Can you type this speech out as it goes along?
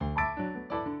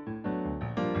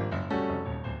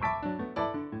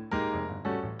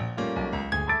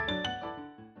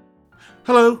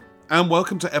Hello, and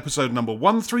welcome to episode number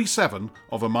 137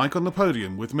 of A Mic on the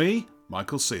Podium with me,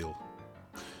 Michael Seal.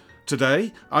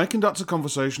 Today, I conduct a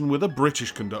conversation with a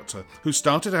British conductor who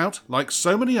started out, like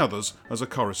so many others, as a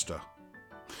chorister.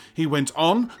 He went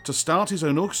on to start his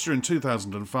own orchestra in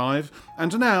 2005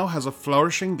 and now has a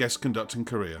flourishing guest conducting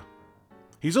career.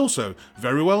 He's also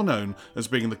very well known as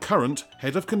being the current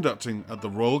head of conducting at the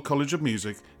Royal College of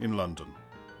Music in London.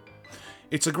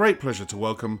 It's a great pleasure to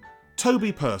welcome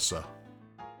Toby Purser.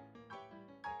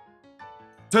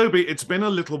 Toby, it's been a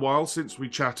little while since we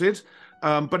chatted,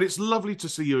 but it's lovely to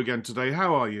see you again today.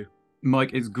 How are you?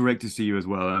 Mike, it's great to see you as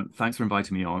well, and thanks for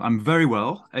inviting me on. I'm very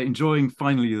well, enjoying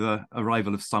finally the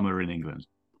arrival of summer in England.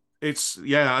 It's,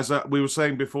 as we were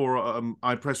saying before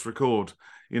I pressed record,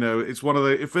 it's one of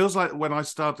it feels like when I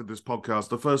started this podcast,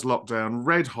 the first lockdown,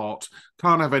 red hot,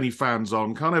 can't have any fans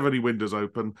on, can't have any windows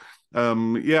open.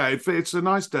 It's a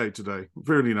nice day today,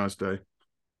 really nice day.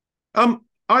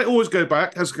 I always go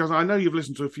back, because I know you've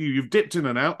listened to a few, you've dipped in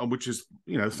and out, and which is,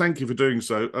 thank you for doing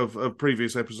so, of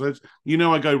previous episodes.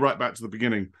 I go right back to the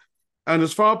beginning. And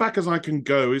as far back as I can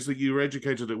go is that you were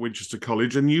educated at Winchester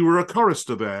College and you were a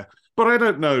chorister there. But I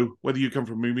don't know whether you come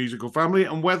from a musical family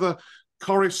and whether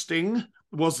choristing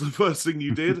was the first thing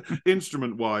you did,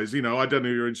 instrument-wise. I don't know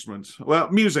your instruments. Well,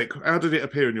 music, how did it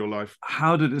appear in your life?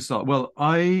 How did it start? Well,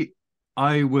 I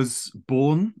was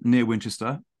born near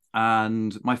Winchester,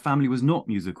 and my family was not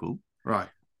musical. Right.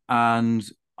 And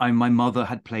my mother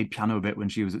had played piano a bit when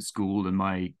she was at school, and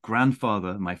my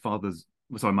grandfather, my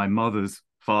mother's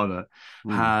father,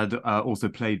 had also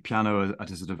played piano at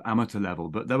a sort of amateur level,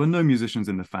 but there were no musicians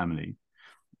in the family.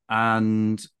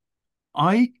 And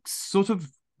I sort of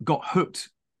got hooked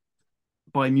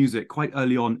by music quite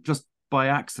early on, just by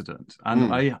accident.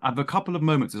 And I have a couple of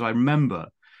moments that I remember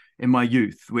in my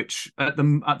youth, which at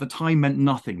the time meant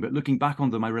nothing, but looking back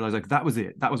on them, I realized that was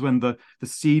it. That was when the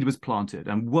seed was planted.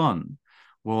 And one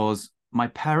was my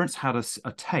parents had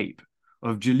a tape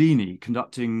of Giulini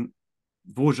conducting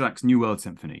Dvorak's New World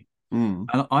Symphony. And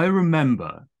I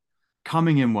remember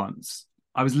coming in once,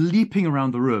 I was leaping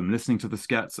around the room listening to the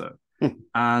scherzo.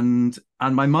 And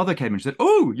my mother came and she said,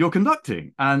 "Oh, you're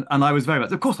conducting." And I was very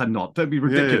much, of course I'm not, don't be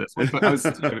ridiculous. Yeah. But I was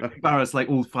embarrassed, like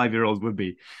all 5-year-olds would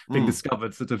be, being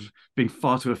discovered sort of being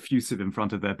far too effusive in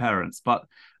front of their parents. But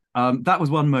that was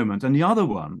one moment. And the other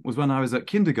one was when I was at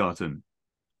kindergarten.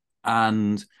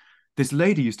 And this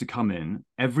lady used to come in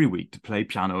every week to play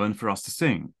piano and for us to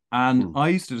sing. And I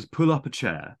used to just pull up a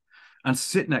chair and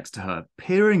sit next to her,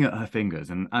 peering at her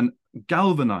fingers and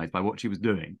galvanized by what she was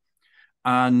doing.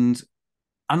 And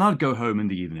I'd go home in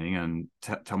the evening and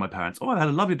tell my parents, "Oh, I had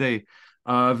a lovely day.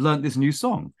 I've learnt this new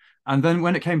song." And then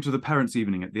when it came to the parents'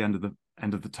 evening at the end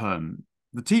of the term,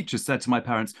 the teacher said to my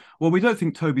parents, "Well, we don't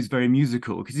think Toby's very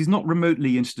musical because he's not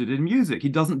remotely interested in music. He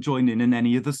doesn't join in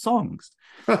any of the songs."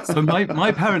 So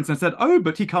my parents then said, "Oh,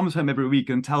 but he comes home every week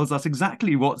and tells us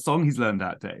exactly what song he's learned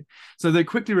that day." So they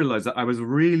quickly realized that I was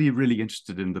really, really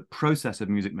interested in the process of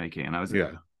music making, and I was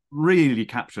really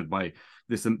captured by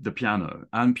the piano,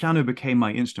 and piano became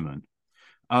my instrument.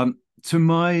 To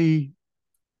my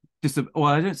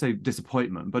I don't say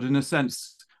disappointment, but in a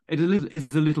sense, it's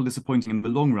a little disappointing in the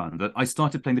long run that I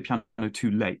started playing the piano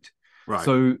too late. Right.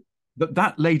 So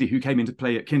that lady who came in to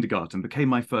play at kindergarten became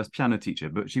my first piano teacher,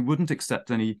 but she wouldn't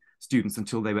accept any students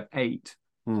until they were 8.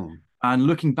 And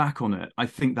looking back on it, I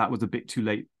think that was a bit too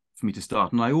late for me to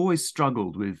start. And I always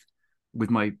struggled with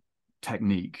my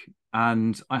technique.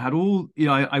 And I had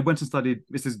I went and studied,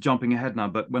 this is jumping ahead now,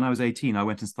 but when I was 18, I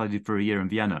went and studied for a year in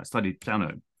Vienna, studied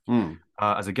piano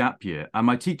as a gap year. And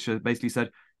my teacher basically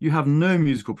said, "You have no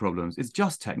musical problems, it's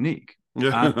just technique."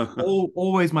 And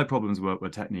always my problems were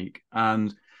technique.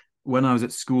 And when I was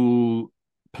at school,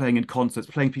 playing in concerts,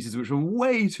 playing pieces which were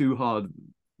way too hard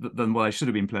than what I should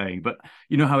have been playing. But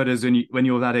you know how it is when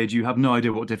you're that age, you have no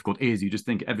idea what difficult is. You just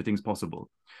think everything's possible.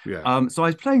 Yeah. So I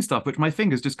was playing stuff which my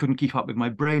fingers just couldn't keep up with my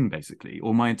brain, basically,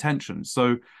 or my intention.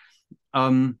 So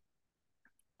I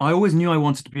always knew I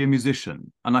wanted to be a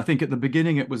musician. And I think at the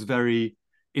beginning it was very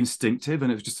instinctive,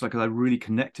 and it was just like I really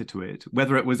connected to it.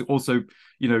 Whether it was also,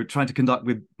 trying to conduct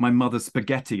with my mother's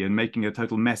spaghetti and making a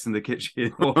total mess in the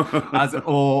kitchen,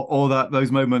 or those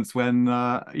moments when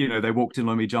they walked in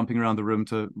on me jumping around the room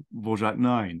to Dvorak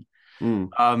 9.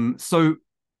 So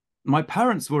my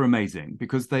parents were amazing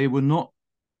because they were not.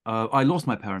 I lost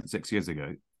my parents 6 years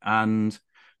ago, and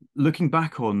looking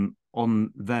back on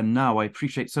them now, I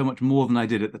appreciate so much more than I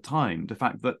did at the time. The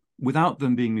fact that without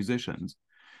them being musicians,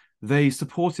 they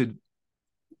supported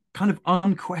kind of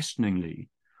unquestioningly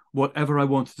whatever I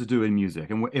wanted to do in music.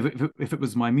 And if it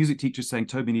was my music teacher saying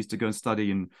Toby needs to go and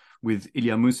study with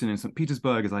Ilya Musin in St.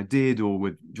 Petersburg, as I did, or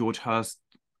with George Hurst,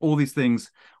 all these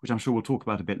things, which I'm sure we'll talk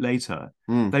about a bit later,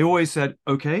 they always said,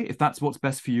 okay, if that's what's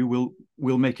best for you,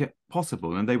 we'll make it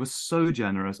possible. And they were so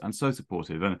generous and so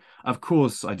supportive. And of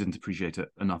course, I didn't appreciate it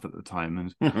enough at the time.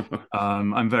 And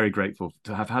I'm very grateful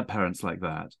to have had parents like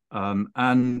that.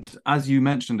 And as you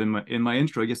mentioned in my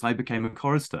intro, yes, I became a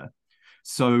chorister.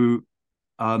 So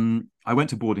I went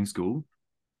to boarding school,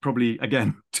 probably,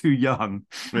 again, too young,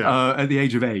 at the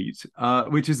age of 8,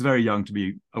 which is very young to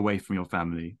be away from your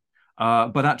family.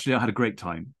 But actually, I had a great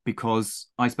time because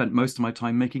I spent most of my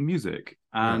time making music.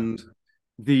 And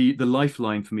the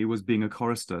lifeline for me was being a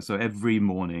chorister. So every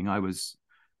morning I was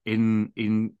in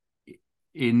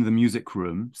the music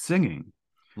room singing.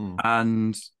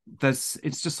 And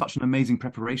it's just such an amazing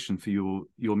preparation for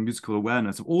your musical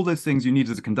awareness of all those things you need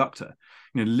as a conductor,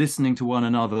 listening to one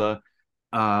another,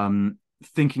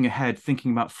 thinking ahead,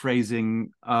 thinking about phrasing,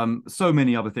 so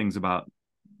many other things about,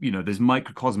 there's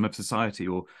microcosm of society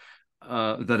or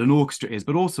that an orchestra is,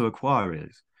 but also a choir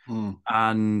is.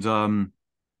 And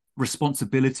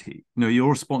responsibility, your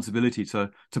responsibility to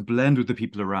blend with the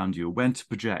people around you, when to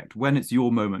project, when it's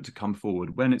your moment to come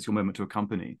forward, when it's your moment to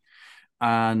accompany.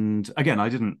 And again, I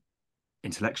didn't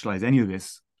intellectualize any of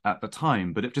this at the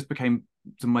time, but it just became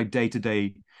my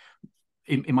day-to-day,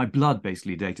 in my blood,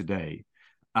 basically, day-to-day.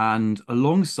 And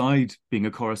alongside being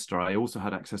a chorister, I also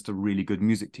had access to really good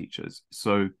music teachers.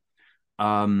 So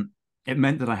it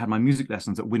meant that I had my music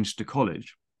lessons at Winchester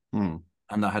College. And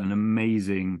I had an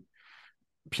amazing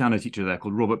piano teacher there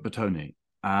called Robert Bertone.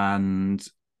 And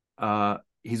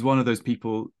he's one of those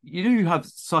people, you have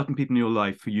certain people in your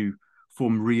life who you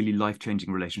form really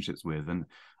life-changing relationships with,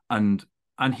 and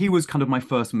he was kind of my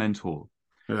first mentor,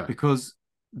 because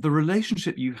the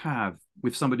relationship you have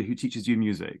with somebody who teaches you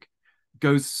music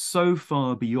goes so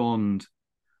far beyond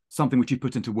something which you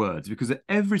put into words, because at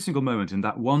every single moment in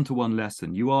that one-to-one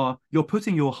lesson, you're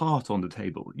putting your heart on the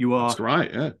table. That's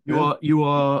right.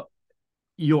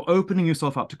 You're opening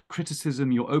yourself up to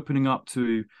criticism. You're opening up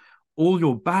to all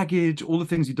your baggage, all the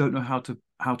things you don't know how to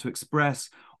express,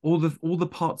 all the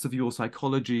parts of your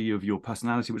psychology, of your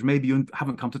personality, which maybe you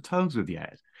haven't come to terms with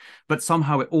yet, but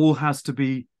somehow it all has to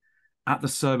be at the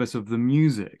service of the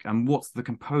music. And what's the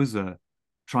composer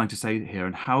trying to say here?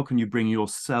 And how can you bring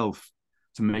yourself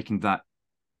to making that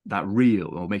real,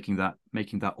 or making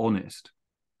that honest?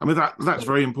 I mean, that's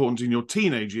very important in your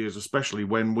teenage years, especially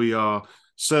when we are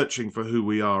searching for who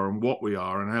we are and what we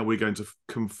are and how we're going to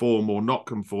conform or not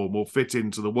conform or fit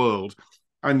into the world.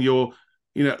 And you're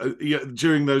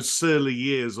during those surly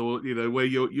years, or where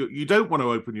you don't want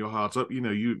to open your heart up,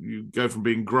 you go from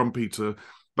being grumpy to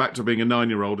back to being a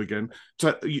 9-year-old again.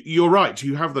 So you're right,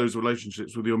 you have those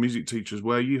relationships with your music teachers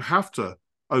where you have to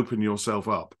open yourself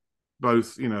up,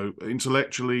 both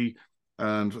intellectually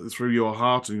and through your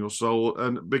heart and your soul,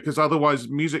 and because otherwise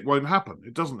music won't happen.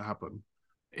 It doesn't happen.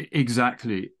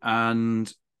 Exactly.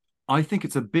 And I think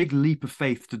it's a big leap of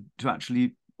faith to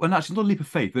actually, well, actually not a leap of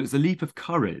faith, but it's a leap of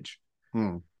courage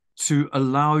to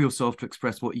allow yourself to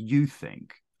express what you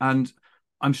think. And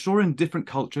I'm sure in different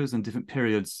cultures and different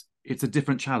periods, it's a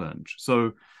different challenge.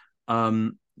 So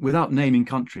without naming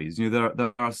countries,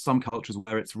 there are some cultures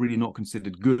where it's really not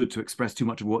considered good to express too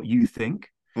much of what you think.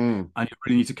 And you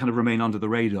really need to kind of remain under the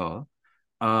radar.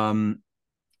 And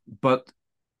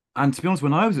to be honest,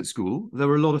 when I was at school, there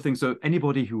were a lot of things. So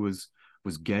anybody who was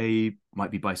gay,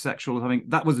 might be bisexual or something,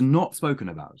 that was not spoken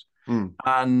about.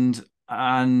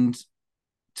 And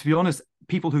to be honest,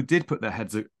 people who did put their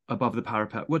heads above the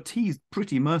parapet were teased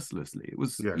pretty mercilessly. It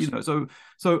was,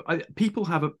 people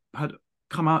had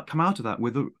come out of that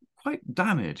with quite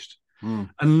damaged,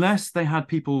 unless they had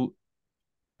people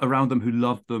around them who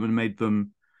loved them and made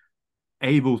them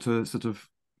able to sort of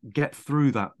get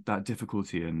through that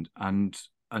difficulty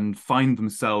and find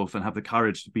themselves and have the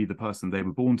courage to be the person they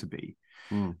were born to be.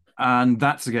 And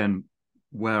that's, again,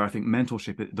 where I think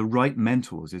mentorship, the right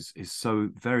mentors, is so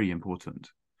very important.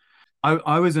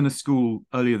 I was in a school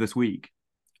earlier this week,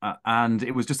 and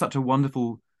it was just such a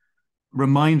wonderful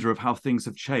reminder of how things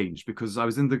have changed, because I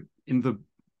was in the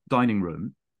dining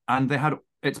room, and they had,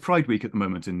 it's Pride Week at the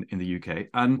moment in the UK,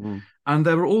 and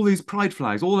there were all these pride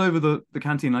flags all over the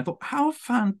canteen. I thought, how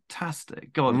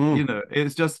fantastic. God,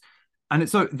 it's just, and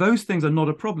it's so, those things are not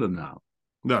a problem now.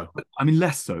 No, but, I mean,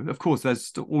 less so. Of course,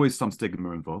 there's always some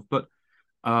stigma involved, but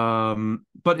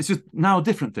it's just now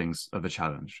different things are the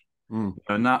challenge.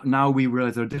 Now we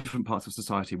realize there are different parts of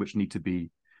society which need to be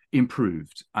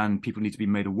improved and people need to be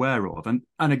made aware of. And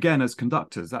again, as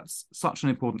conductors, that's such an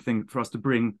important thing for us to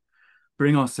bring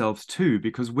bring ourselves to,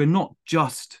 because we're not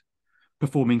just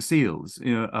performing seals,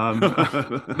 no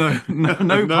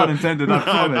No, pun intended, no, I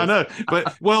promise. I know,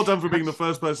 but well done for being the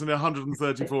first person in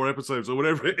 134 episodes or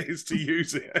whatever it is to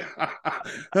use it.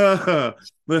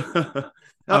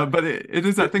 But it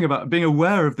is that thing about being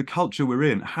aware of the culture we're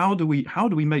in. How do we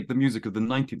make the music of the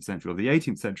 19th century or the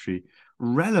 18th century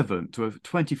relevant to a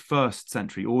 21st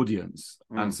century audience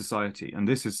and society? And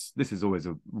this is always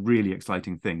a really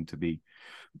exciting thing to be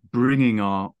bringing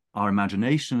our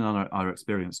imagination and our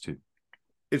experience to.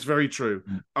 It's very true.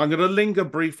 I'm going to linger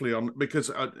briefly on,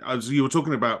 because as you were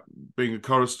talking about being a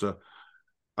chorister,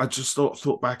 I just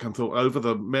thought back and thought over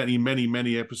the many, many,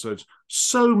 many episodes,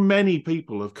 so many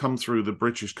people have come through the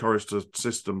British chorister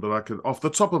system that I could, off the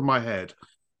top of my head,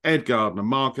 Ed Gardner,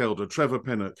 Mark Elder, Trevor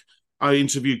Pinnock. I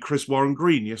interviewed Chris Warren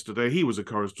Green yesterday. He was a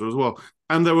chorister as well.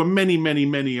 And there were many, many,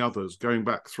 many others going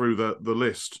back through the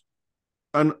list.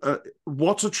 And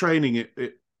what a training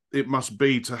it must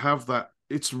be to have that.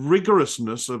 It's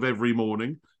rigorousness of every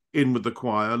morning in with the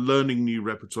choir, learning new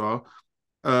repertoire.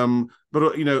 But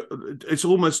it's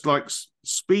almost like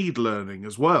speed learning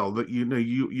as well. That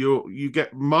you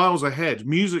get miles ahead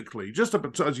musically, just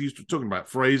as you were talking about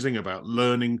phrasing, about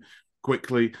learning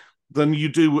quickly, than you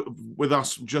do with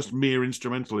us, just mere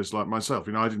instrumentalists like myself.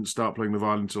 I didn't start playing the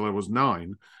violin until I was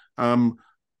 9.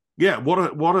 Yeah,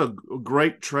 what a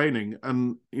great training,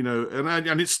 and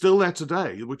and it's still there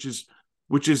today, which is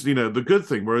the good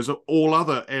thing. Whereas all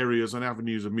other areas and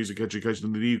avenues of music education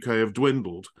in the UK have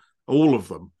dwindled, all of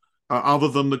them, other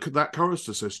than that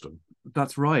chorister system.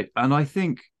 That's right, and I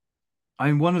think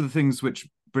one of the things which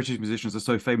British musicians are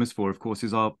so famous for, of course,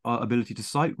 is our ability to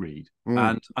sight read,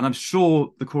 and I'm sure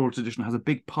the choral tradition has a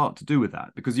big part to do with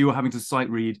that, because you are having to sight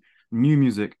read new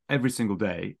music every single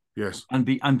day. Yes, and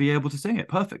be able to sing it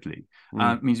perfectly.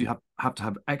 It means you have to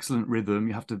have excellent rhythm.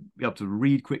 You have to be able to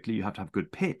read quickly. You have to have good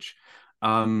pitch,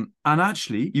 and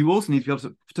actually, you also need to be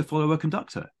able to follow a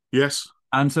conductor. Yes,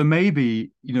 and so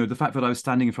maybe the fact that I was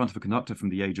standing in front of a conductor from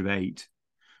the age of 8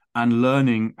 and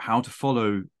learning how to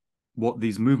follow what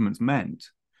these movements meant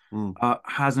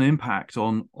has an impact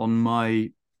on my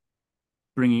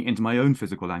bringing it into my own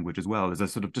physical language as well, as a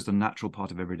sort of just a natural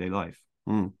part of everyday life.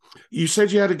 You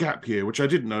said you had a gap year, which I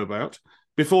didn't know about,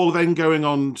 before then going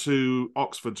on to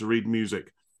Oxford to read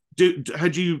music.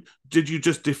 Did you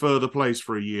just defer the place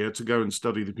for a year to go and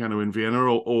study the piano in Vienna,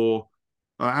 or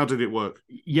how did it work?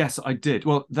 Yes, I did.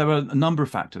 Well, there were a number of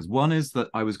factors. One is that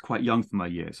I was quite young for my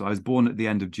year. So I was born at the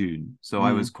end of June. So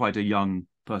I was quite a young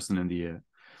person in the year.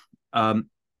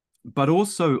 But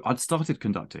also I'd started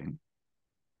conducting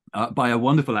by a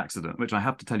wonderful accident, which I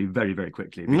have to tell you very, very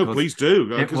quickly. No, please do,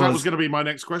 because that was going to be my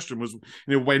next question. Was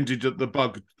when did the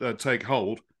bug take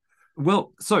hold?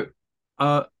 Well, so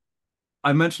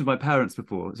I mentioned my parents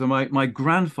before. So my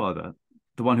grandfather,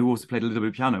 the one who also played a little bit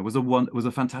of piano, was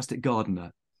a fantastic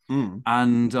gardener,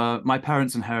 and my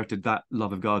parents inherited that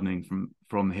love of gardening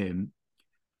from him,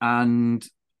 and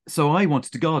so I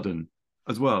wanted to garden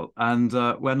as well. And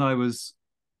when I was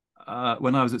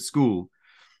at school,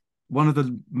 one of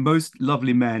the most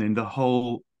lovely men in the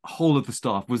whole of the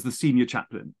staff was the senior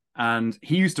chaplain, and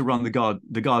he used to run the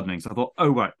gardening. So I thought, oh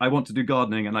right, I want to do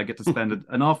gardening, and I get to spend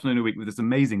an afternoon a week with this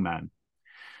amazing man.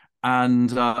 And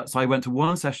so I went to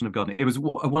one session of gardening. It was a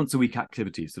once a week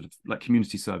activity, sort of like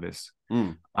community service.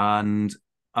 And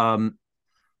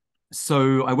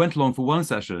so I went along for one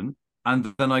session,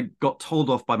 and then I got told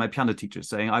off by my piano teacher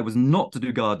saying I was not to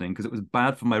do gardening because it was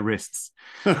bad for my wrists.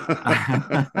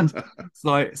 And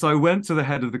so I went to the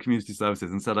head of the community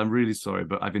services and said, I'm really sorry,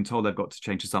 but I've been told I've got to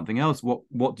change to something else.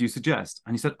 What do you suggest?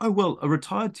 And he said, oh, well, a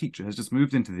retired teacher has just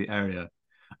moved into the area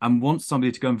and wants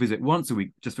somebody to go and visit once a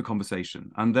week just for conversation.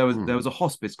 And there was a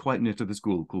hospice quite near to the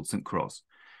school called St. Cross.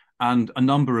 And a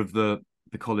number of the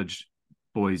college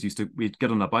boys we'd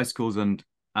get on our bicycles and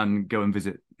go and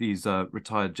visit these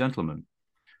retired gentlemen.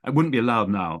 It wouldn't be allowed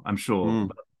now, I'm sure,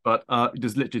 but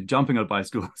just literally jumping on a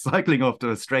bicycle, cycling off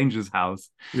to a stranger's house.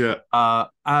 Yeah.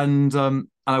 And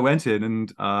I went in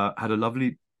and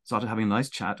started having a nice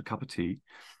chat, a cup of tea.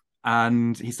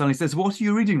 And he suddenly says, what are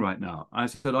you reading right now? I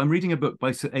said, I'm reading a book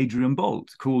by Sir Adrian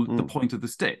Boult called The Point of the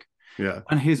Stick. Yeah.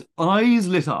 And his eyes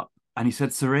lit up and he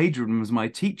said, Sir Adrian was my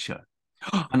teacher.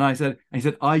 And he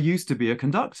said, I used to be a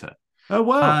conductor. Oh,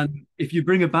 wow. And if you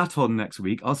bring a baton next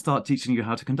week, I'll start teaching you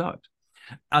how to conduct.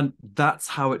 And that's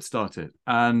how it started.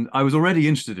 And I was already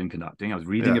interested in conducting. I was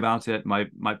reading about it. My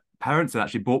parents had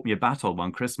actually bought me a baton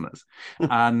one Christmas.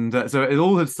 And so it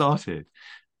all had started.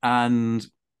 And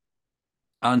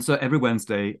so every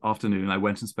Wednesday afternoon, I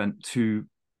went and spent 2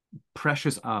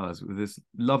 precious hours with this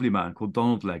lovely man called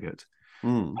Donald Leggett.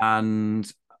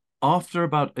 And after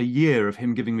about a year of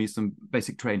him giving me some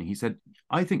basic training, he said,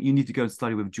 I think you need to go and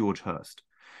study with George Hurst.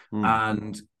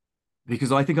 And because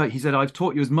he said, I've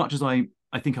taught you as much as I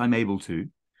think I'm able to.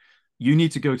 You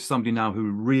need to go to somebody now who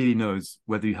really knows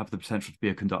whether you have the potential to be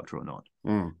a conductor or not.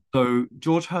 So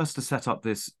George Hurst has set up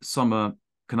this summer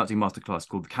conducting masterclass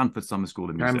called the Canford Summer School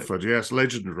of Music. Canford, yes,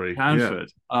 legendary.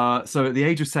 Canford. Yeah. So at the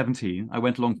age of 17, I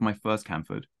went along for my first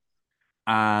Canford,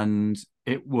 and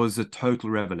it was a total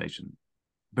revelation.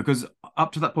 Because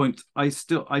up to that point,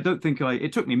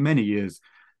 it took me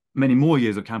many more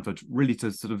years of Canford really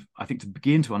to sort of, I think, to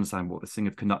begin to understand what this thing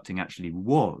of conducting actually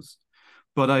was.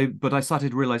 But I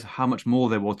started to realize how much more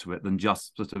there was to it than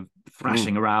just sort of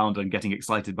thrashing around and getting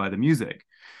excited by the music.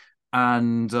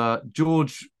 And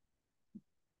George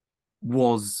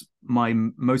was my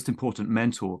most important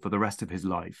mentor for the rest of his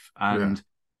life. And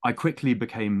I quickly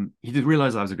he did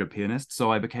realize I was a good pianist.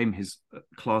 So I became his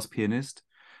class pianist.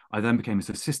 I then became his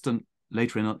assistant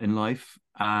later in life.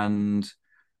 And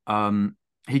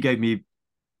he gave me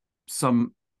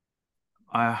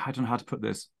I don't know how to put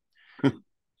this.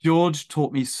 George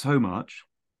taught me so much.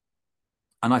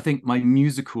 And I think my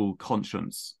musical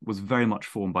conscience was very much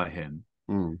formed by him.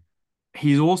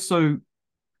 He also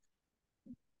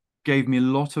gave me a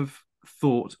lot of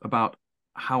thought about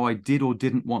how I did or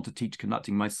didn't want to teach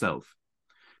conducting myself.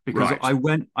 Because I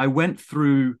went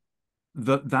through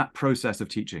that process of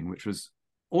teaching, which was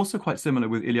also quite similar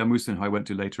with Ilya Musin, who I went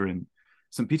to later in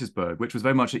St. Petersburg, which was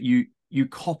very much that you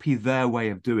copy their way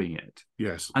of doing it.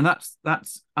 Yes. And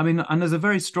and there's a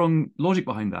very strong logic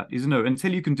behind that,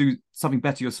 until you can do something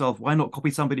better yourself, why not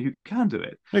copy somebody who can do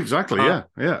it? Exactly,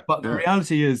 yeah. But the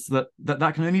reality is that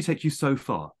can only take you so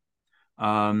far,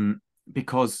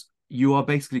 because you are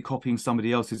basically copying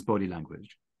somebody else's body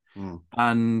language.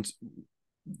 And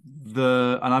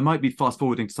I might be fast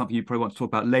forwarding to something you probably want to talk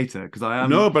about later, because I am.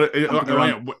 No, but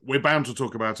we're bound to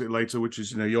talk about it later, which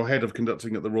is, you're head of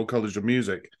conducting at the Royal College of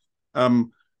Music,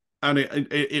 and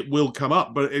it will come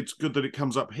up. But it's good that it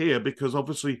comes up here, because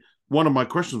obviously one of my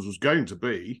questions was going to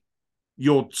be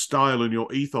your style and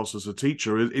your ethos as a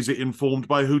teacher. Is it informed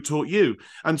by who taught you?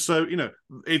 And so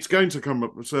it's going to come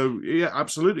up. So yeah,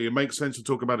 absolutely, it makes sense to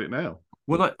talk about it now.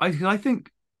 Well, I think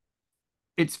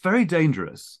it's very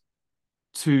dangerous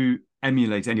to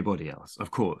emulate anybody else,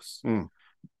 of course.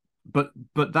 But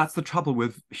that's the trouble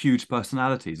with huge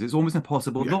personalities. It's almost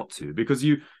impossible not to, because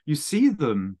you see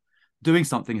them doing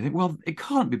something and think, well, it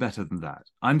can't be better than that.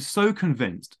 I'm so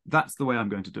convinced that's the way I'm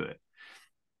going to do it.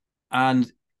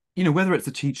 And whether it's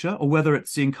a teacher or whether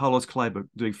it's seeing Carlos Kleiber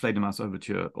doing Fledermaus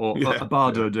Overture or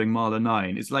Abado doing Mahler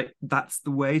 9, it's like that's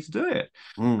the way to do it.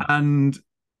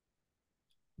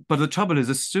 But the trouble is,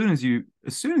 as soon as you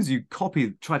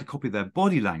try to copy their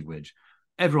body language,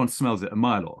 everyone smells it a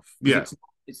mile off.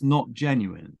 It's not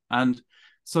genuine. And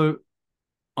so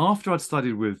after I'd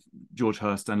studied with George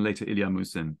Hurst and later Ilya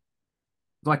Musin,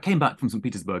 I came back from St.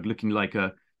 Petersburg looking like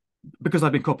because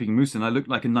I've been copying Musin, I looked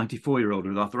like a 94-year-old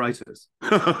with arthritis. So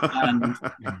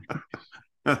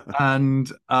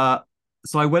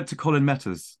I went to Colin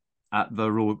Metters at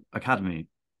the Royal Academy,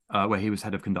 where he was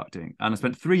head of conducting, and I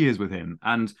spent 3 years with him.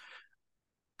 And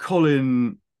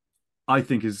Colin, I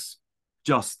think, is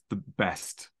just the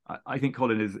best. I think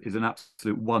Colin is an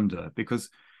absolute wonder,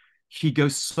 because he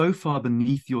goes so far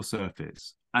beneath your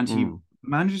surface, and he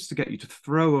manages to get you to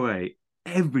throw away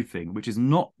everything which is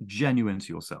not genuine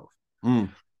to yourself.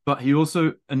 But he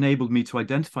also enabled me to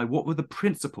identify what were the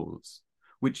principles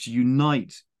which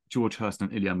unite George Hurst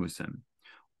and Ilya Musin,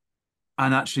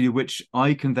 and actually which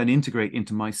I can then integrate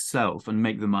into myself and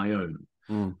make them my own.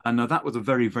 And now that was a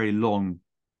very, very long,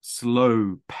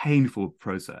 slow, painful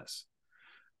process.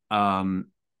 And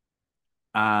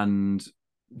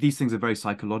these things are very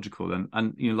psychological,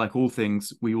 and like all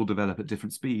things, we all develop at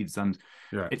different speeds, and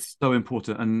it's so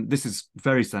important. And this is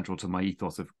very central to my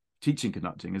ethos of teaching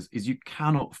conducting, is you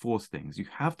cannot force things. You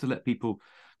have to let people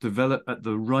develop at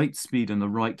the right speed and the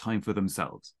right time for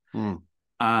themselves.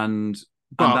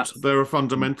 But there are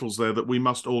fundamentals there that we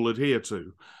must all adhere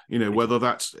to, whether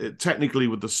that's technically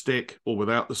with the stick or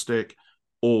without the stick,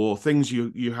 or things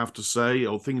you have to say,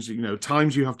 or things,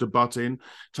 times you have to butt in.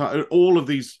 All of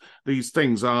these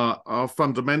things are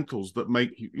fundamentals that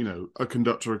make, a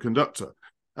conductor a conductor.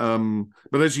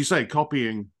 But as you say,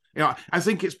 copying, I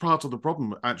think it's part of the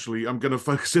problem, actually. I'm going to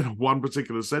focus in on one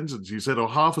particular sentence you said, or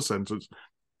half a sentence.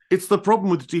 It's the problem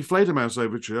with Die Fledermaus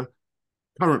Overture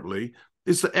currently,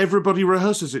 is that everybody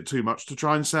rehearses it too much to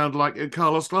try and sound like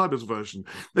Carlos Kleiber's version.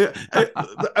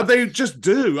 They just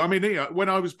do. I mean, when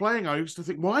I was playing, I used to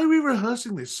think, why are we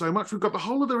rehearsing this so much? We've got the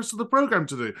whole of the rest of the program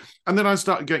to do. And then I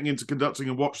started getting into conducting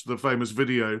and watched the famous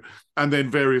video and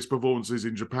then various performances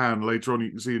in Japan later on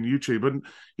you can see on YouTube. And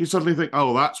you suddenly think,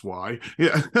 oh, that's why.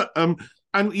 Yeah.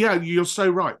 And yeah, you're so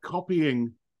right.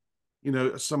 Copying,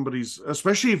 somebody's,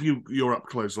 especially if you're up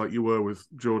close like you were with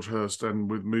George Hurst and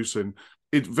with Musin,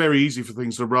 it's very easy for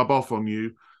things to rub off on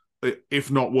you,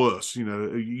 if not worse.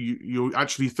 You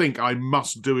actually think I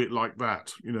must do it like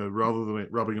that, rather than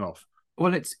it rubbing off.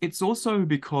 Well, it's also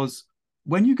because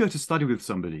when you go to study with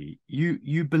somebody,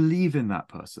 you believe in that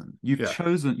person. You've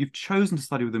chosen to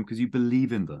study with them because you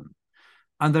believe in them.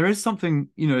 And there is something,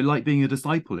 like being a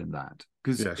disciple in that.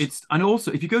 Because and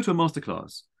also if you go to a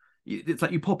masterclass, it's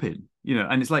like you pop in,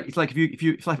 and it's like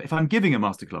if I'm giving a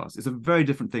masterclass, it's a very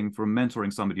different thing from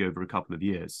mentoring somebody over a couple of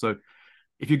years. So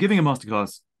if you're giving a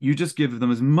masterclass, you just give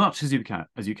them as much as you can,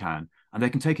 and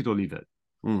they can take it or leave it.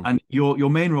 And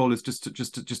your main role is just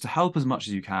to help as much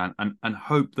as you can and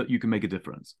hope that you can make a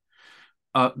difference.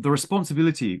 The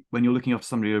responsibility when you're looking after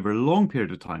somebody over a long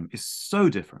period of time is so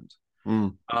different.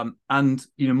 And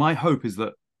my hope is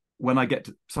that when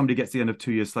somebody gets to the end of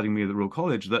 2 years studying me at the Royal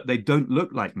College, that they don't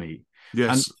look like me.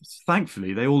 Yes. And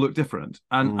thankfully they all look different.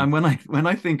 And when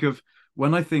I think of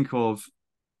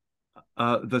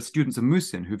the students of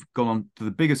Musin who've gone on to the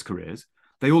biggest careers,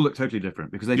 they all look totally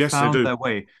different because they found their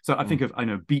way. So I think of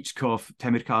Beechkov,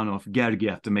 Temirkanov,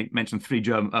 Gergiev, to mention 3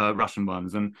 Russian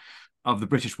ones, and of the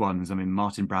British ones, I mean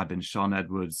Martin Brabin, Sean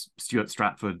Edwards, Stuart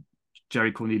Stratford,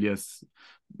 Jerry Cornelius,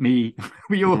 me.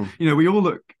 we all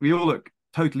look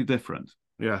totally different.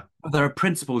 Yeah. But there are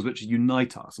principles which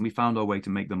unite us, and we found our way to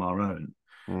make them our own.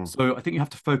 So I think you have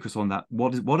to focus on that.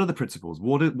 What are the principles?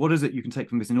 What is it you can take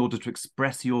from this in order to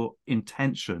express your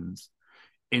intentions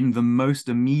in the most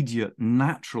immediate,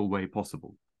 natural way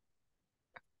possible?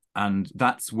 And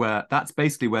that's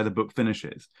basically where the book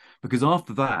finishes, because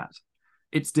after that,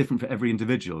 it's different for every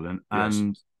individual.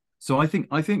 And so I think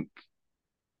the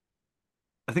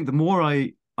more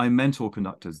I mentor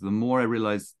conductors, the more I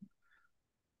realize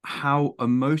how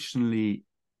emotionally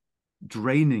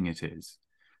draining it is,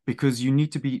 because you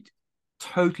need to be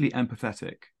totally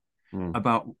empathetic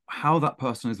about how that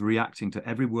person is reacting to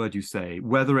every word you say,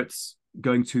 whether it's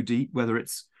going too deep, whether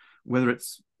it's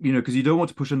because you don't want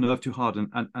to push a nerve too hard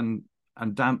and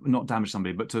not damage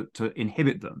somebody, but to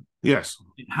inhibit them. Yes,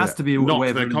 it has to be a not way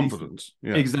of their confidence.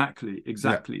 Yeah. Exactly.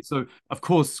 Yeah. So of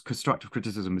course constructive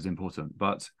criticism is important,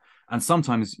 and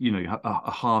sometimes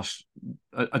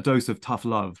a dose of tough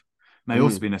love may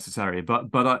also be necessary.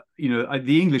 But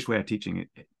the English way of teaching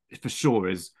it for sure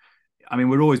is, I mean,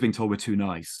 we're always being told we're too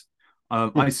nice.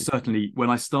 I certainly, when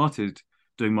I started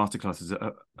doing masterclasses,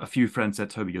 a few friends said,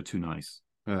 "Toby, you're too nice."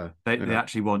 They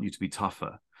actually want you to be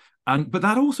tougher. But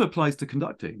that also applies to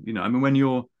conducting. I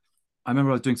mean, I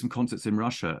remember I was doing some concerts in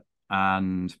Russia,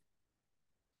 and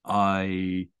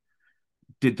I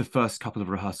did the first couple of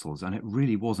rehearsals, and it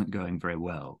really wasn't going very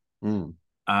well.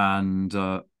 And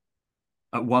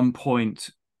at one point,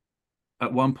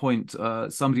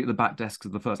 somebody at the back desk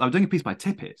of the first, I was doing a piece by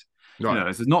Tippett. Right.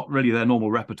 This is not really their normal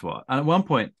repertoire. And at one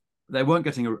point, they weren't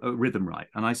getting a rhythm right,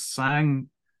 and I sang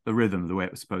the rhythm the way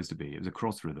it was supposed to be. It was a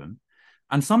cross rhythm,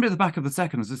 and somebody at the back of the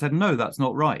second said, "No, that's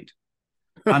not right."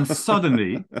 And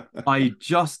suddenly, I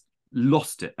just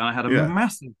lost it, and I had a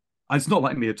massive. It's not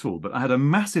like me at all, but I had a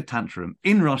massive tantrum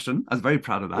in Russian. I was very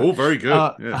proud of that. Oh, very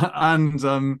good.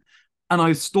 And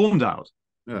I stormed out.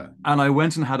 Yeah. And I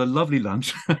went and had a lovely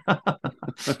lunch.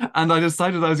 And I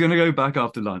decided I was going to go back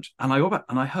after lunch. And I got back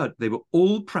and I heard they were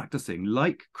all practicing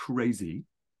like crazy.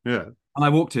 Yeah. And I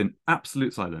walked in,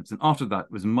 absolute silence. And after that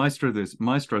was maestro this,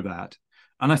 maestro that.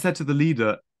 And I said to the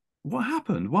leader, "What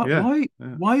happened?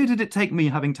 Why did it take me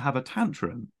having to have a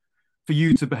tantrum for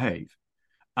you to behave?"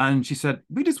 And she said,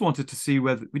 "We just wanted to see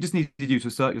whether we just needed you to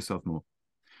assert yourself more."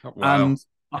 Oh, wow.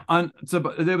 And so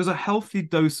but there was a healthy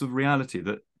dose of reality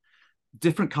that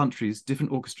different countries,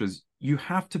 different orchestras, you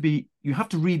have to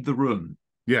read the room.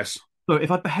 Yes. So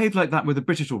if I'd behaved like that with a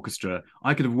British orchestra,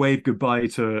 I could have waved goodbye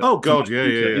to. Oh God,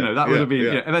 yeah. That would have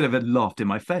been. They'd have laughed in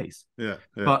my face. Yeah.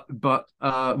 But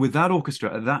with that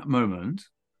orchestra at that moment,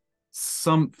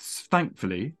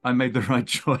 thankfully, I made the right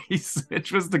choice,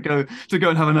 which was to go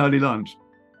and have an early lunch.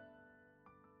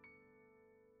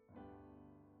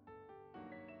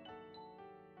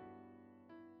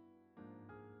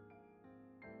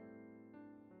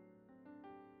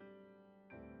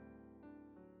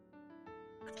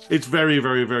 It's very,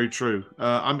 very, very true.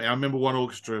 I remember one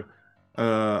orchestra,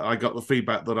 I got the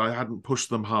feedback that I hadn't pushed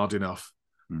them hard enough.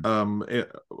 Mm.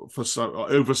 For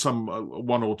over some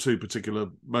one or two particular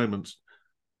moments,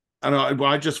 and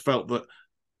I just felt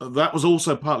that was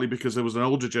also partly because there was an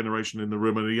older generation in the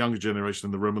room and a younger generation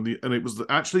in the room, and it was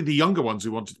actually the younger ones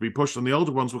who wanted to be pushed, and the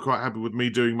older ones were quite happy with me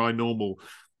doing my normal,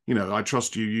 I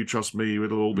trust you, you trust me,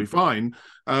 it'll all be fine.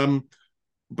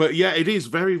 But yeah, it is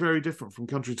very, very different from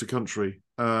country to country,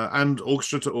 and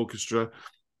orchestra to orchestra.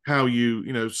 How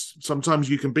sometimes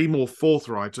you can be more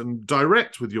forthright and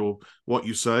direct with what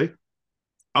you say.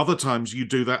 Other times you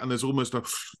do that, and there's almost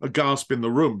a gasp in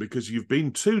the room because you've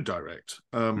been too direct.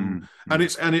 And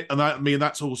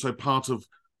that's also part of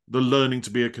the learning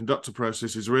to be a conductor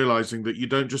process, is realizing that you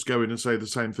don't just go in and say the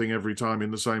same thing every time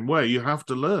in the same way. You have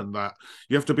to learn that.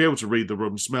 You have to be able to read the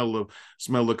room, smell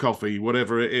the coffee,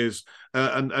 whatever it is,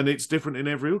 and it's different in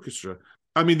every orchestra.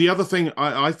 I mean, the other thing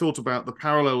I thought about the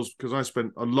parallels, because I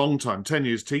spent a long time, 10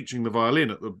 years, teaching the violin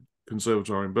at the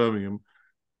Conservatoire in Birmingham.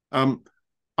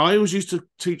 I always used to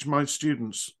teach my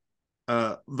students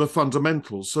the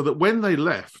fundamentals, so that when they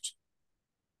left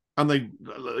and they,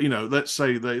 let's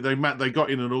say they got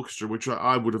in an orchestra, which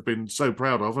I would have been so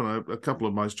proud of, and a couple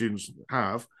of my students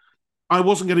have, I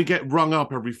wasn't going to get rung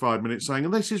up every 5 minutes saying,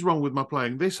 and this is wrong with my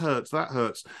playing, this hurts, that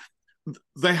hurts.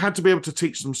 They had to be able to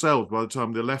teach themselves by the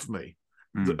time they left me.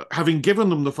 Having given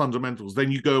them the fundamentals,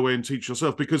 then you go away and teach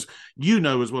yourself, because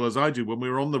as well as I do, when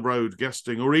we're on the road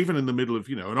guesting, or even in the middle of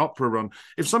an opera run,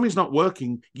 if something's not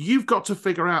working, you've got to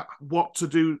figure out what to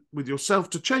do with yourself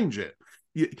to change it.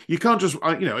 You can't just,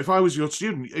 if I was your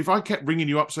student, if I kept ringing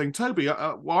you up saying, Toby,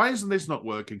 why isn't this not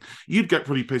working, you'd get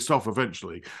pretty pissed off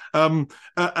eventually. And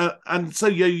so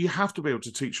you have to be able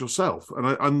to teach yourself,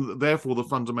 and therefore the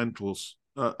fundamentals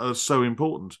are so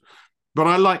important. But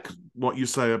I like what you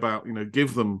say about,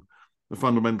 give them the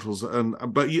fundamentals, and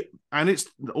it's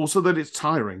also that it's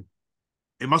tiring.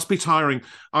 It must be tiring.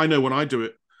 I know when I do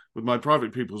it with my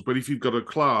private pupils, but if you've got a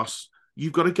class,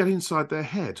 you've got to get inside their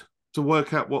head to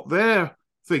work out what they're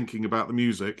thinking about the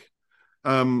music.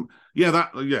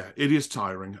 It is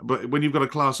tiring. But when you've got a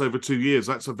class over 2 years,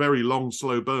 that's a very long,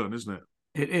 slow burn, isn't it?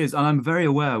 It is, and I'm very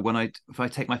aware if I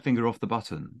take my finger off the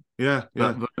button. Yeah.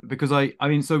 Because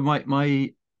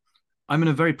I'm in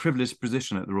a very privileged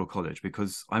position at the Royal College,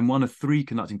 because I'm one of 3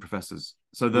 conducting professors.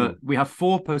 So we have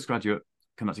 4 postgraduate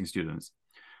conducting students,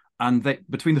 and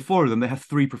between the 4 of them, they have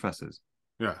 3 professors.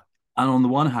 Yeah. And on the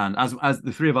one hand, as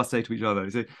the 3 of us say to each other, they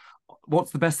say,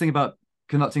 what's the best thing about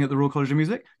conducting at the Royal College of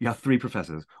Music? You have 3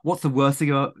 professors. What's the worst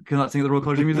thing about conducting at the Royal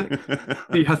College of Music?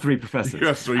 You have 3 professors. You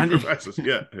have 3 professors.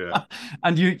 Yeah.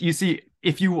 And you see,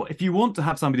 if you want to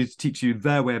have somebody to teach you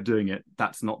their way of doing it,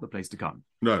 that's not the place to come.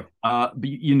 No. But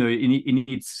you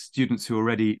need students who are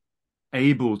already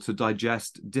able to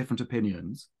digest different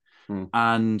opinions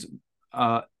and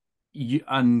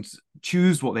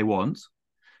choose what they want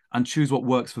and choose what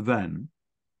works for them.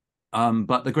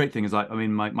 But the great thing is,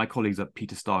 my colleagues are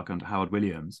Peter Stark and Howard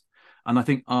Williams, and I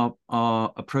think our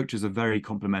approaches are very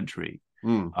complementary.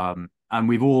 And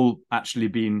we've all actually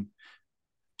been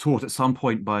taught at some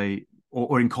point by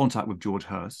or in contact with George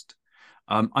Hurst.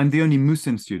 I'm the only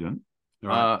Musin student,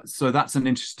 so that's an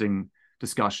interesting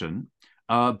discussion.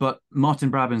 But Martin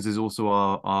Brabbins is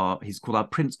also he's called our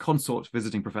Prince Consort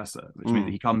visiting professor, which means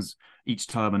that he comes each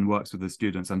term and works with the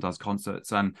students and does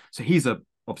concerts. And so he's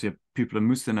obviously a pupil of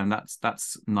Musin, and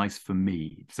that's nice for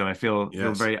me. So I feel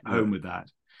very at home with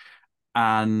that.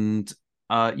 And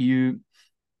you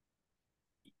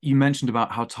mentioned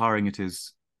about how tiring it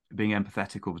is being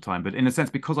empathetic all the time, but in a sense,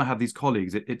 because I have these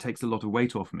colleagues, it takes a lot of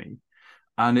weight off me,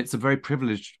 and it's a very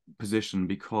privileged position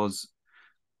because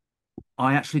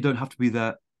I actually don't have to be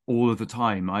there all of the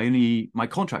time. My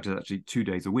contract is actually 2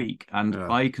 days a week, and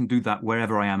I can do that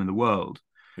wherever I am in the world.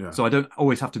 Yeah. So I don't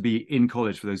always have to be in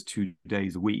college for those 2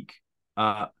 days a week.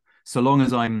 So long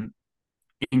as I'm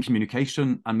in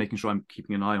communication and making sure I'm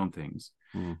keeping an eye on things.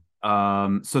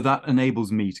 So that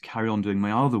enables me to carry on doing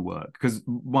my other work, because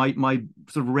my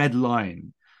sort of red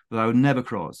line that I would never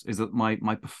cross is that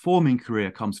my performing career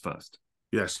comes first.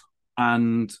 Yes.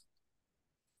 And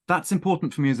that's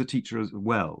important for me as a teacher as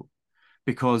well,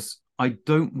 because I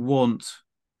don't want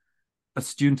a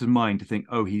student of mine to think,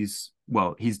 oh, he's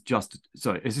just,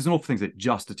 sorry, this is an awful thing to say,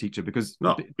 just a teacher, because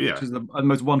which is the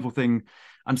most wonderful thing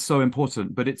and so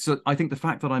important. But I think the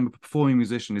fact that I'm a performing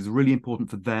musician is really important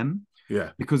for them.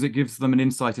 Yeah. Because it gives them an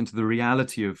insight into the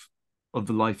reality of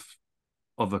the life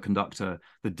of a conductor,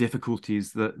 the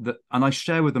difficulties and I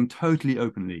share with them totally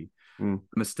openly the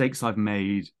mistakes I've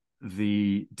made,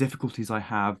 the difficulties I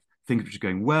have, things which are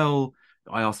going well.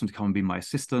 I ask them to come and be my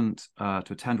assistant, to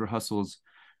attend rehearsals,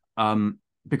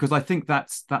 because I think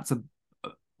that's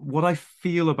what I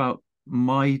feel about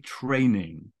my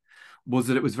training was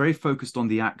that it was very focused on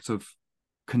the act of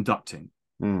conducting,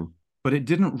 Mm. but it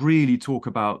didn't really talk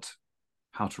about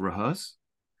how to rehearse,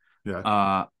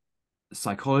 Yeah.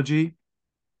 psychology,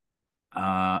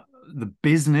 the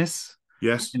business,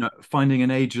 Yes. finding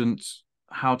an agent,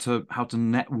 how to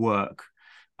network.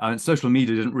 Social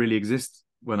media didn't really exist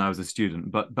when I was a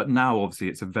student, but now obviously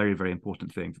it's a very, very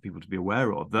important thing for people to be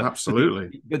aware of.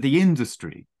 Absolutely. The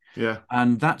industry, Yeah.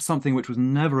 and that's something which was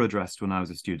never addressed when I was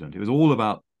a student. It was all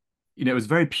about, it was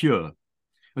very pure.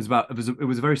 It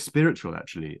was very spiritual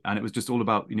actually, and it was just all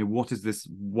about what is this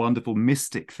wonderful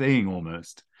mystic thing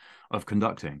almost of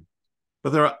conducting.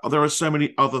 But there are so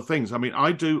many other things. I mean,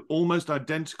 I do almost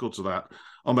identical to that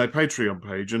on my Patreon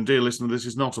page. And dear listener, this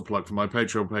is not a plug for my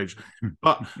Patreon page,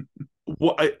 but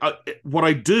what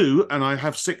I do, and I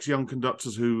have 6 young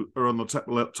conductors who are on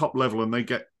the top level, and they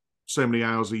get so many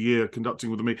hours a year conducting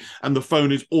with me, and the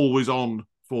phone is always on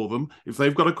for them. If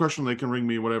they've got a question, they can ring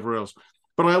me, whatever else.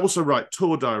 But I also write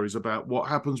tour diaries about what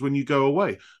happens when you go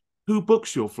away. Who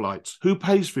books your flights? Who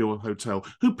pays for your hotel?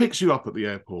 Who picks you up at the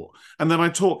airport? And then I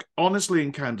talk honestly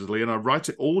and candidly, and I write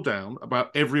it all down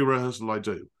about every rehearsal I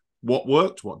do. What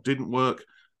worked, what didn't work.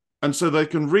 And so they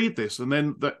can read this, and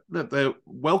then they're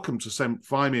welcome to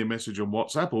find me a message on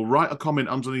WhatsApp or write a comment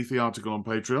underneath the article on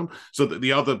Patreon so that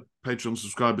the other Patreon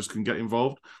subscribers can get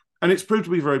involved. And it's proved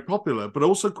to be very popular, but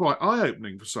also quite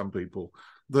eye-opening for some people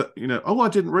that, I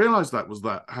didn't realize that was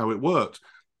how it worked.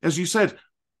 As you said,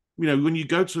 when you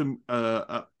go to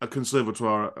a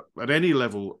conservatoire at any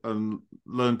level and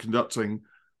learn conducting,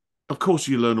 of course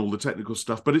you learn all the technical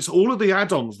stuff, but it's all of the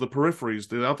add-ons, the peripheries,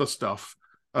 the other stuff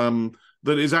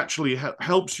that is actually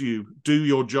helps you do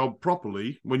your job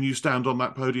properly when you stand on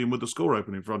that podium with the score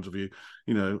open in front of you.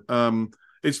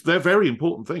 They're very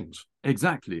important things.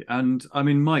 Exactly. And I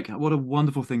mean, Mike, what a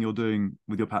wonderful thing you're doing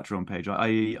with your Patreon page.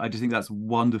 I just think that's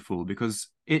wonderful because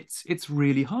it's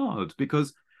really hard,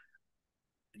 because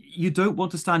you don't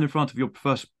want to stand in front of your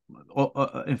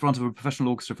in front of a professional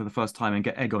orchestra for the first time and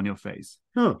get egg on your face,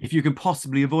 if you can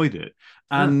possibly avoid it.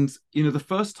 And the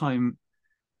first time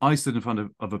I stood in front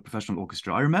of a professional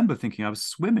orchestra, I remember thinking I was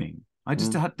swimming. I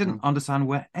just didn't understand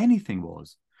where anything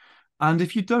was. And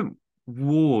if you don't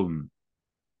warn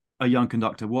a young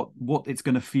conductor what it's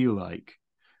going to feel like,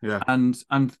 and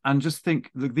just think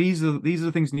that these are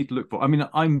the things you need to look for. I mean,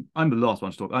 I'm the last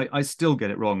one to talk. I still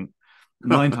get it wrong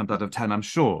 9 times out of 10, I'm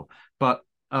sure. But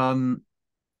I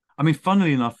mean,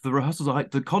 funnily enough,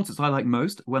 the concerts I like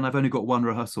most when I've only got one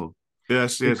rehearsal.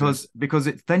 Yes. Because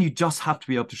then you just have to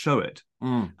be able to show it,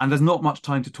 and there's not much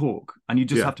time to talk, and you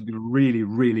just have to be really,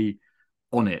 really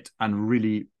on it and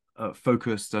really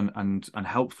focused and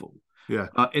helpful.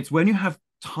 It's when you have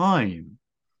time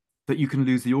that you can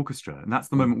lose the orchestra, and that's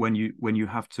the moment when you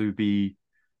have to be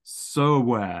so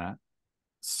aware,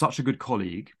 such a good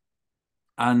colleague.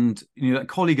 And that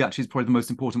colleague actually is probably the most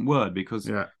important word, because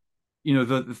the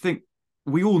thing,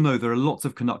 we all know there are lots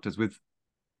of conductors with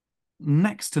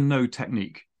next to no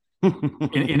technique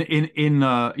in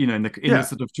the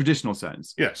sort of traditional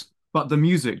sense. Yes, but the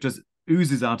music just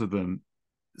oozes out of them,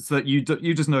 so that you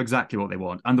just know exactly what they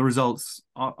want, and the results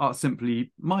are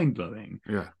simply mind blowing.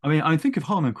 I mean, I think of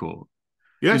Harnoncourt.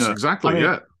 Yes, exactly.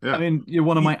 I mean, you're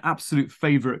one of my absolute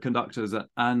favorite conductors,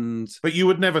 but you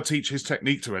would never teach his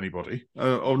technique to anybody,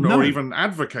 or even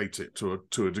advocate it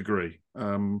to a degree.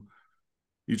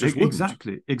 You just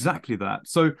wouldn't. Exactly that.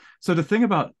 So the thing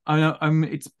about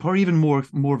it's probably even more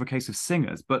of a case of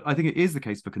singers, but I think it is the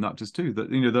case for conductors too.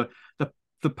 That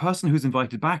the person who's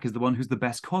invited back is the one who's the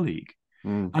best colleague.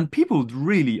 And people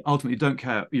really ultimately don't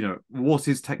care, was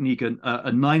his technique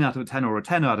a 9 out of 10 or a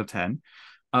 10 out of 10.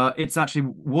 It's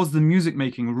actually, was the music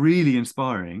making really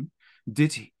inspiring?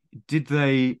 Did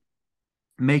they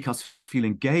make us feel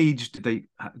engaged?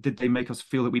 Did they make us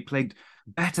feel that we played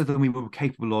better than we were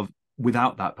capable of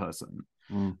without that person?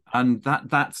 And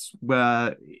that's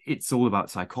where it's all about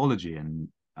psychology, and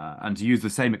to use the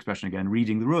same expression again,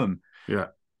 reading the room.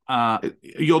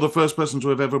 You're the first person to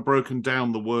have ever broken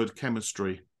down the word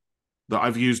chemistry that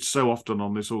I've used so often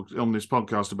on this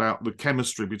podcast, about the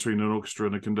chemistry between an orchestra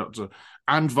and a conductor,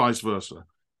 and vice versa.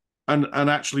 And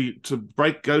actually to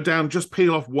go down, just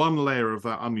peel off one layer of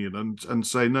that onion and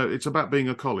say, no, it's about being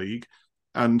a colleague.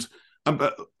 And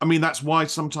I mean, that's why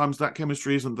sometimes that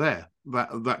chemistry isn't there.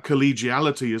 That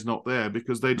collegiality is not there,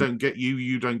 because they don't get you,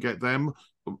 you don't get them,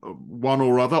 one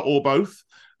or other, or both.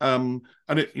 And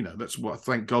that's what,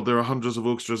 thank God there are hundreds of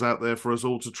orchestras out there for us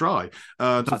all to try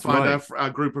to find our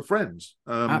group of friends.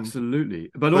 Absolutely.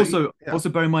 But also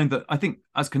bear in mind that I think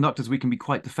as conductors we can be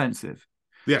quite defensive.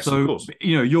 Yes, so, of course.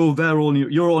 You're there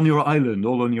you're on your island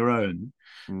all on your own.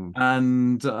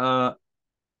 And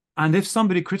And if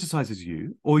somebody criticizes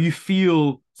you or you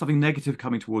feel something negative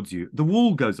coming towards you, the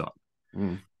wall goes up.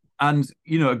 Mm. And,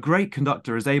 you know, a great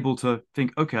conductor is able to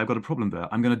think, okay, I've got a problem there.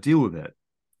 I'm going to deal with it.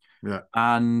 Yeah.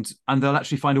 And they'll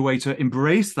actually find a way to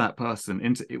embrace that person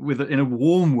in a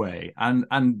warm way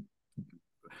and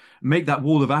make that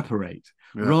wall evaporate,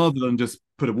 Yeah. rather than just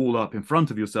put a wall up in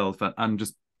front of yourself and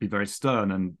just be very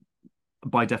stern and,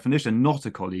 by definition, not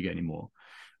a colleague anymore.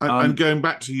 And going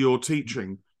back to your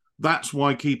teaching, that's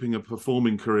why keeping a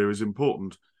performing career is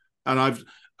important. And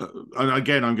and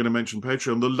again, I'm going to mention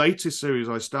Patreon. The latest series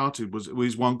I started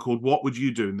was one called "What Would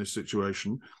You Do in This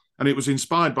Situation," and it was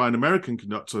inspired by an American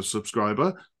conductor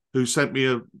subscriber who sent me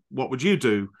a "What Would You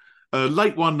Do."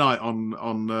 Late one night on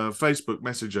Facebook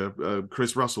Messenger,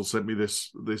 Chris Russell sent me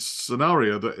this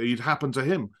scenario that he'd happened to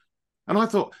him. And I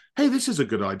thought, hey, this is a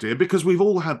good idea, because we've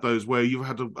all had those where you've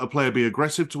had a player be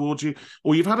aggressive towards you,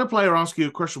 or you've had a player ask you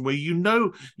a question where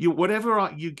whatever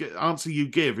answer you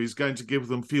give is going to give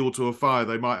them fuel to a fire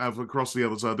they might have across the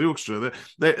other side of the orchestra.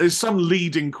 There's some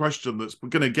leading question that's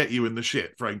going to get you in the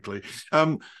shit, frankly.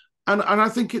 And I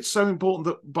think it's so important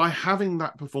that by having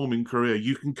that performing career,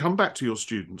 you can come back to your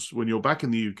students when you're back in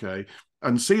the UK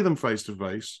and see them face to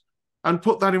face and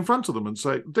put that in front of them and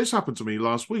say, this happened to me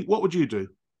last week. What would you do?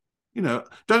 You know,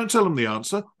 don't tell them the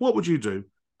answer. What would you do?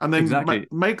 And then exactly.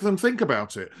 make them think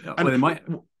about it. Yeah, and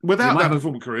without that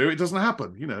performing career, it doesn't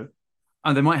happen, you know.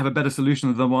 And they might have a better solution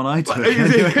than the one I took.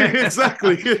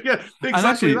 Exactly. Yeah,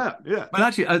 exactly that. Yeah. But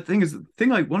actually,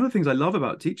 one of the things I love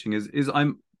about teaching is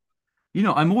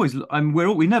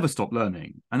we never stop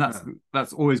learning. And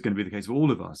that's always going to be the case for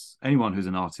all of us. Anyone who's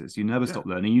an artist, you never stop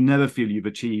learning. You never feel you've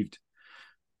achieved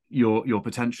your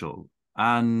potential.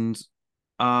 And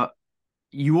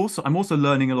I'm also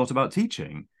learning a lot about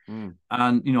teaching.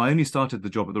 And, you know, I only started the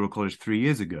job at the Royal College 3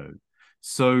 years ago.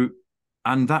 So,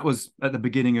 and that was at the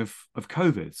beginning of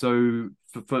COVID. So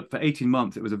for 18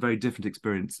 months, it was a very different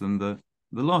experience than the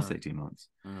last 18 months.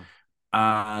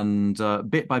 And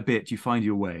bit by bit, you find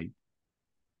your way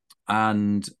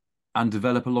and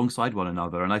develop alongside one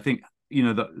another. And I think, you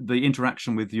know, the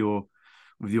interaction with your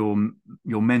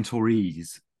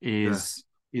mentorees is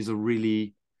a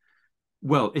really,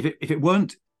 well, if it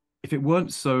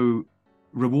weren't so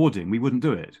rewarding, we wouldn't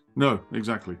do it. No,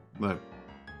 exactly. No.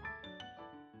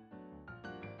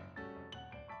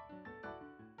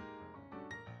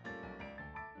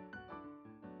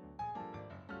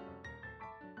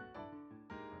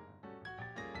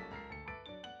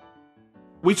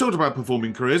 We talked about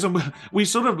performing careers, and we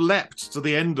sort of leapt to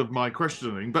the end of my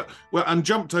questioning, and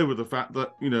jumped over the fact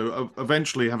that, you know,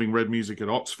 eventually having read music at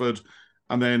Oxford,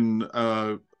 and then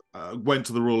went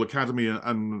to the Royal Academy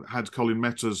and had Colin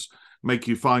Metters make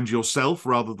you find yourself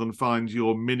rather than find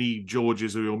your mini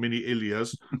Georges or your mini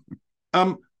Ilias.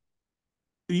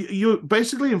 You're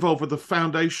basically involved with the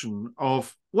foundation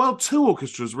of, well, two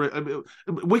orchestras.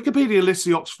 Wikipedia lists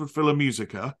the Oxford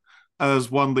Philharmonica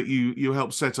as one that you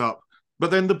helped set up. But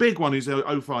then the big one is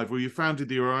 05, where you founded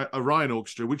the Orion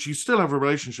Orchestra, which you still have a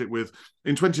relationship with.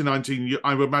 In 2019,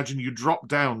 I imagine you dropped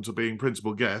down to being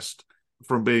principal guest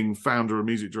from being founder and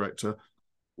music director.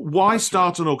 Why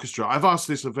start an orchestra? I've asked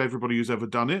this of everybody who's ever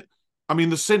done it. I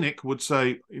mean, the cynic would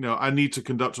say, you know, I need to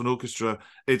conduct an orchestra.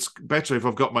 It's better if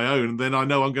I've got my own, and then I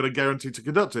know I'm going to guarantee to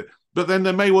conduct it. But then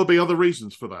there may well be other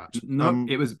reasons for that. No,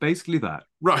 it was basically that.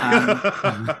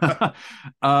 Right.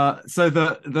 So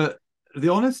the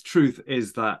honest truth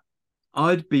is that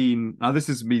I'd been, now this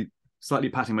is me slightly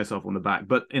patting myself on the back,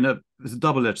 but it's a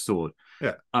double-edged sword.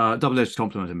 Yeah. Double-edged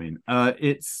compliment, I mean.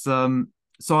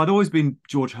 So I'd always been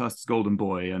George Hurst's golden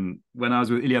boy. And when I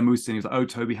was with Ilya Musin, he was like, oh,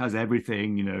 Toby has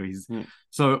everything, you know,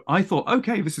 So I thought,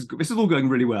 okay, this is all going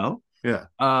really well. Yeah.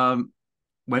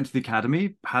 Went to the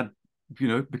academy,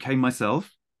 became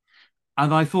myself.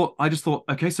 And I just thought,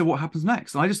 okay, so what happens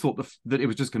next? And I just thought that it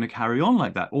was just going to carry on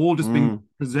like that, all just being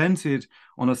presented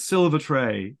on a silver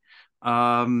tray,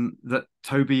 that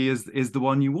Toby is the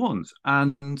one you want.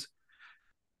 And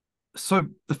so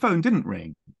the phone didn't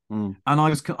ring. And I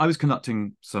was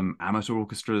conducting some amateur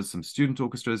orchestras, some student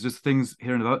orchestras, just things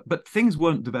here and there, but things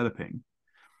weren't developing.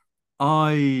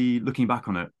 Looking back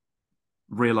on it,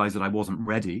 realized that I wasn't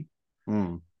ready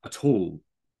at all.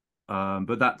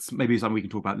 But that's maybe something we can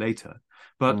talk about later.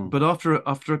 But after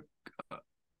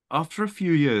a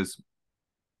few years,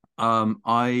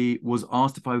 I was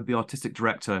asked if I would be artistic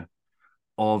director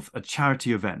of a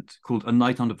charity event called A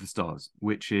Night Under the Stars,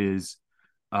 which was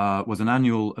an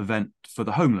annual event for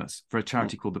the homeless for a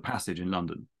charity called The Passage in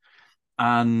London.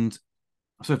 And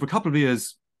so for a couple of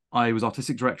years, I was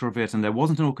artistic director of it, and there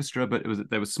wasn't an orchestra, but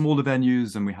there were smaller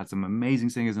venues, and we had some amazing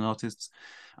singers and artists.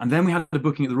 And then we had a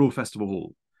booking at the Royal Festival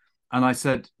Hall. And I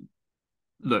said,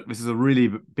 look, this is a really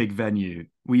big venue.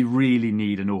 We really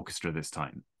need an orchestra this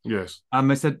time. Yes. And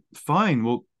they said, fine,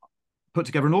 we'll put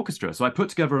together an orchestra. So I put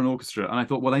together an orchestra, and I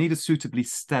thought, well, I need a suitably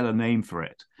stellar name for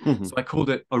it. Mm-hmm. So I called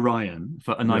it Orion,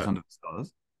 for A Night Yeah. Under the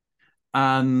Stars.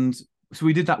 And so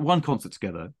we did that one concert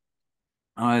together.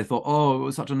 And I thought, oh, it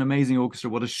was such an amazing orchestra.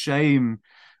 What a shame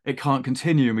it can't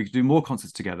continue, and we could do more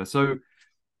concerts together. So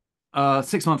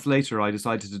 6 months later, I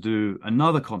decided to do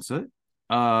another concert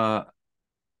and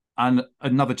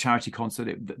another charity concert.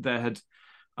 It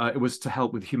was to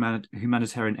help with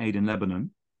humanitarian aid in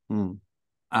Lebanon. Mm.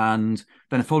 And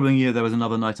then the following year, there was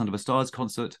another Night Under the Stars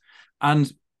concert.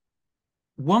 And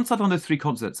once I'd done those 3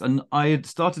 concerts, and I had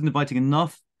started inviting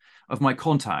enough of my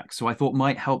contacts who I thought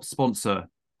might help sponsor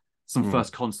some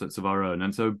first concerts of our own.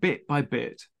 And so bit by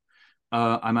bit,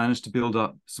 I managed to build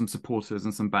up some supporters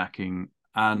and some backing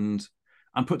and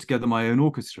put together my own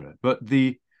orchestra. But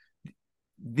the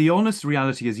honest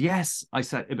reality is, yes, I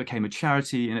said it became a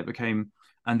charity,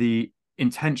 and the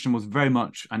intention was very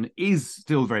much, and is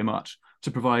still very much,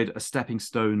 to provide a stepping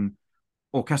stone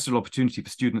orchestral opportunity for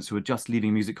students who are just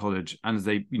leaving music college, and as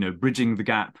they, bridging the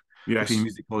gap between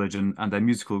music college and their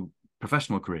musical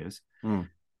professional careers.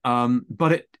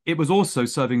 But it was also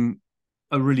serving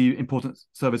a really important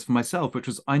service for myself, which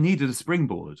was I needed a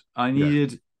springboard. I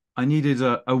needed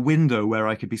a window where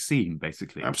I could be seen,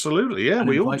 basically. Absolutely, yeah,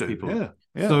 we all do. People.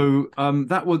 Yeah. So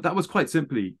that was quite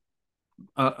simply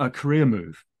a career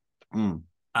move.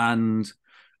 And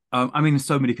I mean,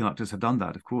 so many conductors have done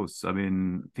that, of course. I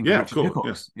mean, think of Richard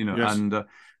Hickox,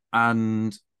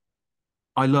 and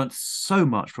I learned so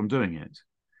much from doing it.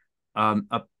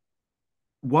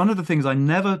 One of the things I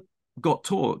never got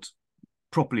taught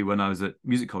properly when I was at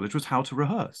music college was how to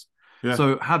rehearse. Yeah.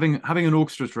 So having an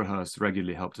orchestra to rehearse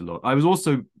regularly helped a lot. I was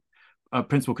also a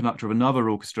principal conductor of another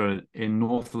orchestra in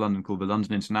North London called the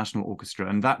London International Orchestra,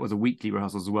 and that was a weekly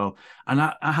rehearsal as well. And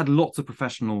I had lots of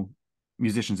professional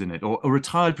musicians in it, or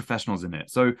retired professionals in it.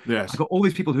 So I got all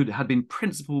these people who had been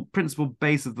principal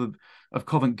bass of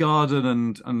Covent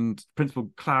Garden and principal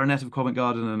clarinet of Covent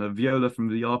Garden and a viola from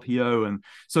the RPO. And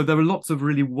so there were lots of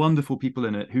really wonderful people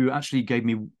in it who actually gave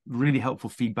me really helpful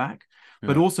feedback,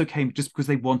 but also came just because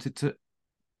they wanted to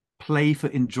play for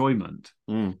enjoyment.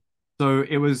 So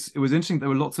it was interesting. There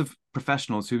were lots of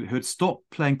professionals who had stopped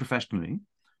playing professionally,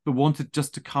 but wanted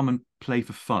just to come and play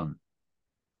for fun.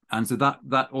 And so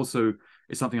that also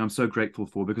is something I'm so grateful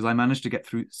for, because I managed to get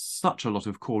through such a lot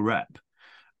of core rep.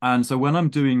 And so when I'm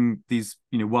doing these,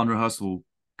 one rehearsal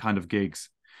kind of gigs,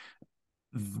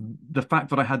 the fact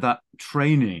that I had that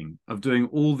training of doing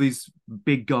all these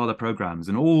big gala programs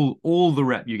and all the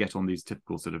rep you get on these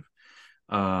typical sort of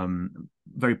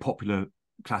very popular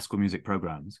classical music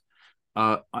programs,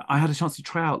 I had a chance to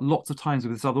try out lots of times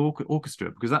with this other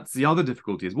orchestra, because that's the other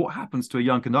difficulty, is what happens to a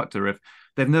young conductor if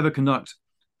they've never conducted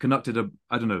a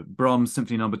Brahms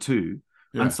Symphony No. 2,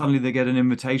 and suddenly they get an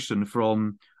invitation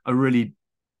from a really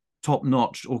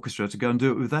top-notch orchestra to go and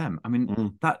do it with them. I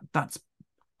mean,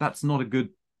 that's not a good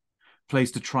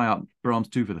place to try out Brahms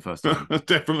 2 for the first time.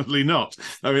 Definitely not.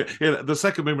 I mean, the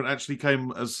second movement actually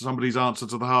came as somebody's answer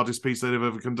to the hardest piece they've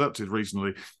ever conducted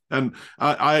recently, and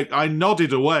I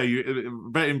nodded away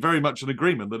in very much an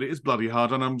agreement that it is bloody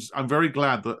hard, and I'm very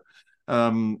glad that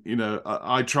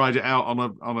I tried it out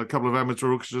on a couple of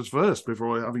amateur orchestras first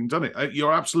before having done it.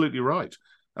 You're absolutely right.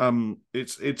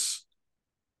 It's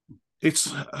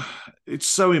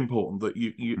so important that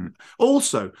you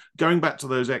also, going back to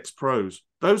those ex-pros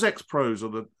are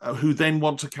the who then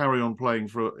want to carry on playing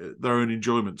for their own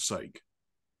enjoyment's sake.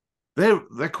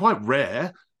 They're quite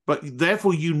rare, but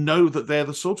therefore that they're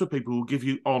the sort of people who give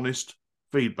you honest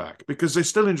feedback, because they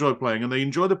still enjoy playing and they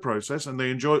enjoy the process and they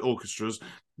enjoy orchestras.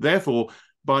 Therefore,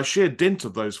 by sheer dint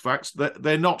of those facts,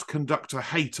 they're not conductor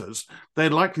haters. They're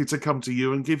likely to come to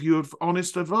you and give you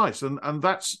honest advice, and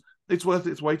it's worth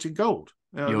its weight in gold.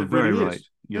 You're very right.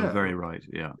 You're very right.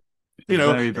 Yeah,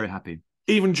 very, very happy.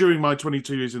 Even during my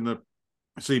 22 years in the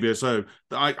CBSO,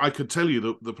 I could tell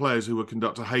you the players who were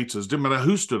conductor haters, didn't matter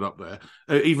who stood up there,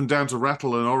 even down to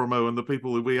Rattle and Oromo and the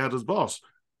people that we had as boss.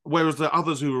 Whereas the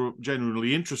others who were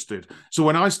genuinely interested. So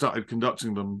when I started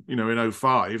conducting them, in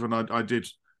 2005, and I did,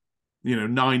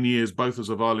 9 years both as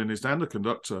a violinist and a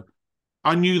conductor,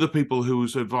 I knew the people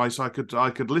whose advice I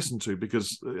could listen to,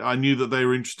 because I knew that they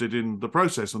were interested in the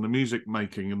process and the music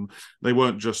making, and they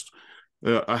weren't just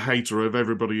a hater of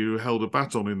everybody who held a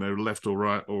baton in their left or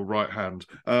right hand.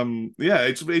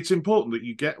 It's important that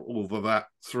you get all of that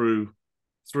through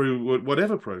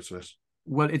whatever process.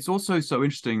 Well, it's also so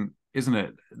interesting, isn't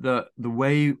it, the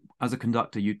way as a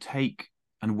conductor you take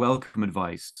and welcome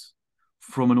advice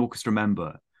from an orchestra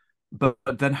member but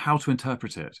then how to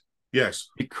interpret it. Yes.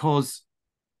 Because,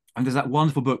 and there's that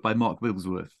wonderful book by Mark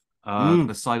Wigglesworth, Mm.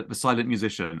 the silent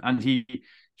musician, and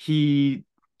he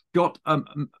got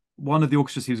one of the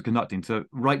orchestras he was conducting to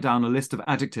write down a list of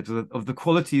adjectives of the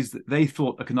qualities that they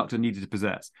thought a conductor needed to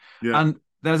possess. Yeah. And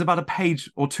there's about a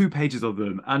page or 2 pages of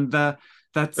them, and they're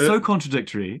Uh, so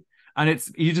contradictory. And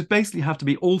it's you just basically have to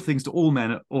be all things to all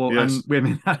men and yes.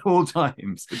 women at all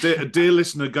times. Dear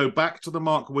listener, go back to the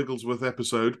Mark Wigglesworth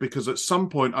episode, because at some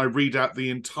point I read out the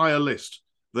entire list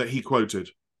that he quoted.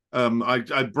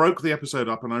 I broke the episode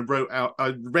up and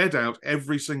I read out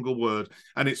every single word,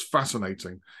 and it's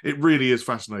fascinating. It really is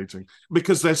fascinating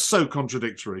because they're so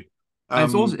contradictory. And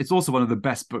it's also one of the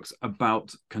best books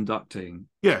about conducting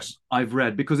Yes. I've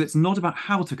read, because it's not about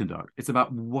how to conduct, it's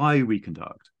about why we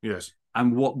conduct Yes.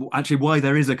 and what actually why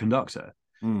there is a conductor.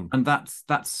 Mm. And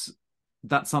that's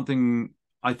something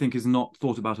I think is not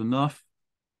thought about enough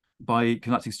by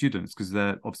conducting students, because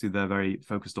they're very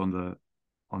focused on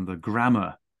the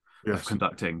grammar of Yes.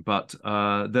 conducting, but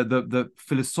the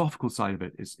philosophical side of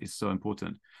it is so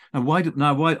important. And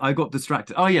why I got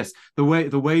distracted? Oh yes, the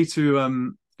way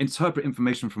to interpret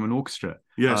information from an orchestra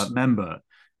Yes. member.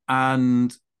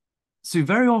 And so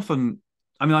very often,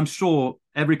 I mean, I'm sure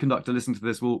every conductor listening to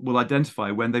this will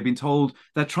identify when they've been told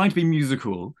they're trying to be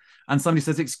musical, and somebody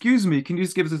says, "Excuse me, can you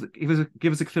just give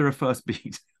us a clearer first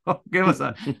beat?" Give us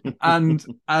that.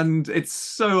 And it's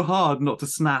so hard not to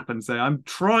snap and say, "I'm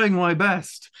trying my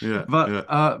best." Yeah.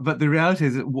 But the reality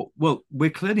is that, well, we're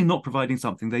clearly not providing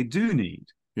something they do need.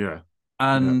 Yeah.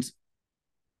 And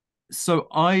so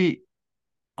I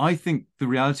think the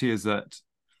reality is that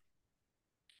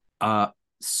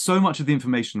so much of the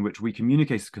information which we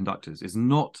communicate as conductors is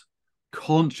not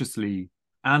consciously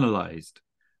analyzed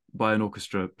by an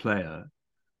orchestra player.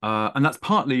 And that's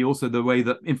partly also the way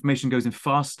that information goes in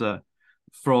faster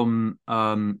from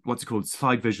what's it called,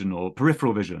 side vision or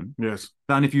peripheral vision. Yes.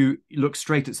 Than if you look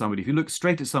straight at somebody. If you look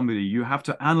straight at somebody, you have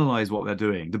to analyze what they're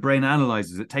doing. The brain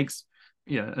analyzes. It takes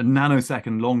a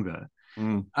nanosecond longer.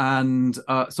 Mm. And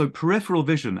so peripheral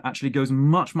vision actually goes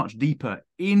much, much deeper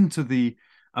into the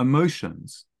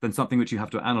emotions than something which you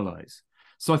have to analyze.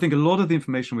 So I think a lot of the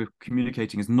information we're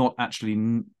communicating is not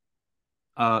actually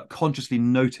consciously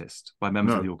noticed by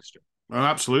members of the orchestra. Oh,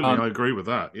 absolutely, I agree with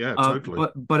that. Yeah, totally.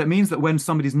 But it means that when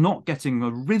somebody's not getting a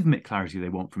rhythmic clarity they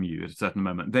want from you at a certain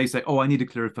moment, they say, "Oh, I need a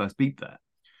clearer first beat there."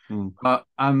 Mm.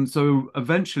 And so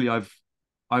eventually, I've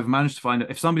managed to find that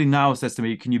if somebody now says to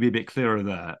me, "Can you be a bit clearer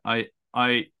there?"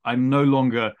 I'm no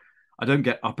longer, I don't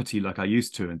get uppity like I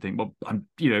used to and think, well,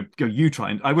 go, you try.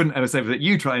 And I wouldn't ever say that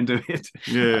you try and do it.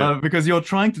 Yeah. Because you're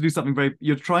trying to do something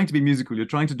you're trying to be musical. You're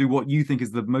trying to do what you think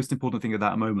is the most important thing at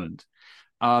that moment.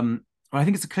 I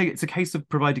think it's a case of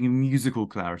providing a musical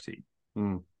clarity.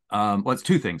 Mm. Well, it's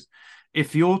two things.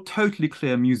 If you're totally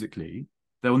clear musically,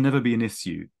 there will never be an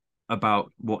issue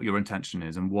about what your intention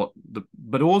is and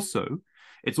but also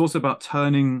it's also about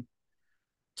turning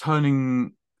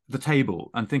the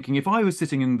table and thinking, if I was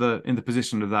sitting in the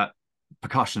position of that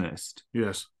percussionist,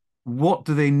 yes, what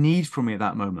do they need from me at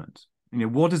that moment?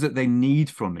 What is it they need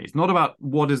from me? It's not about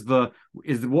what's the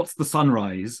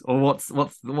sunrise or what's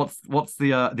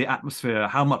the atmosphere,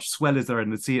 how much swell is there in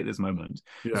the sea at this moment.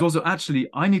 Yeah. It's also, actually,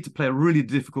 I need to play a really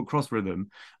difficult cross rhythm.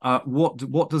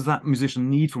 What does that musician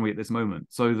need from me at this moment?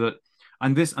 So that,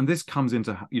 and this comes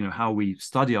into how we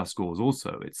study our scores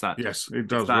also. It's that, yes, it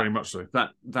does, very much so.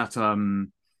 That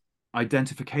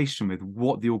identification with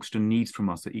what the orchestra needs from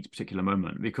us at each particular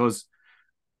moment, because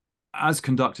as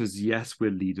conductors, yes,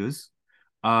 we're leaders,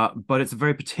 but it's a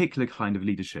very particular kind of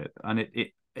leadership, and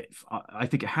I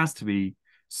think it has to be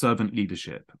servant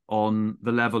leadership on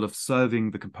the level of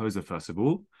serving the composer first of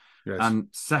all, yes, and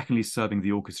secondly serving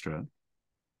the orchestra,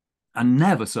 and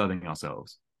never serving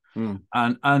ourselves.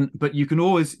 But you can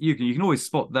always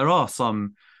spot there are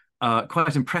some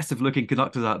quite impressive looking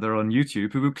conductors out there on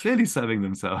YouTube who are clearly serving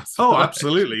themselves. Oh,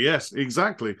 absolutely. Yes,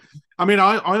 exactly. I mean,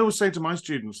 I always say to my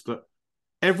students that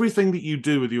everything that you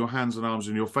do with your hands and arms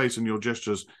and your face and your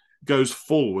gestures goes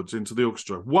forwards into the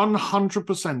orchestra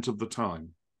 100% of the time.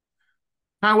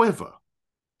 However,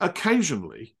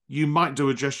 occasionally you might do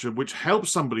a gesture which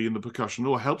helps somebody in the percussion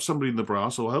or helps somebody in the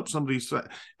brass or helps somebody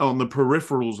on the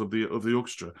peripherals of the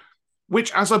orchestra,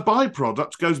 which as a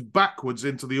byproduct goes backwards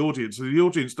into the audience. So the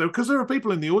audience, because there are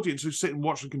people in the audience who sit and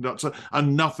watch the conductor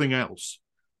and nothing else.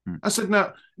 I said,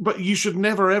 no, but you should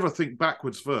never, ever think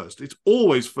backwards first. It's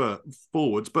always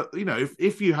forwards. But,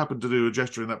 if you happen to do a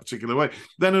gesture in that particular way,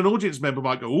 then an audience member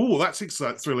might go, oh, that's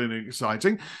thrilling and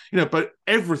exciting. But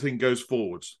everything goes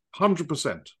forwards,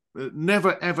 100%.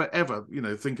 Never, ever, ever,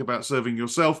 think about serving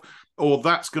yourself, or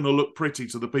that's going to look pretty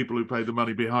to the people who pay the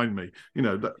money behind me.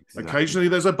 Exactly. Occasionally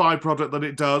there's a byproduct that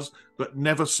it does, but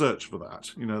never search for that.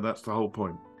 That's the whole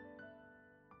point.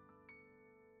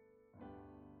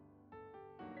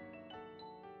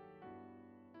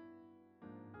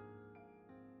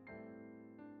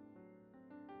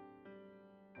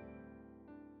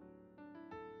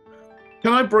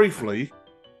 Can I briefly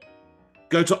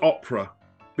go to opera?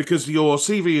 Because your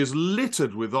CV is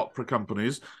littered with opera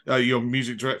companies. You're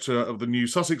music director of the New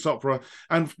Sussex Opera,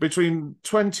 and between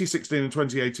 2016 and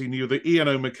 2018, you're the Ian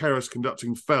O'Macarus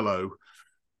Conducting Fellow.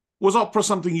 Was opera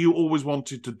something you always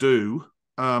wanted to do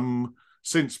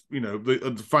since,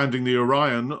 founding the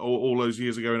Orion all those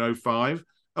years ago in 2005?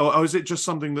 Or is it just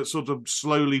something that sort of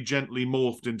slowly, gently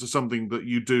morphed into something that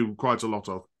you do quite a lot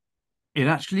of? It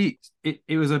actually,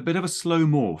 it was a bit of a slow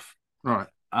morph. Right.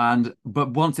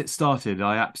 But once it started,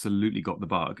 I absolutely got the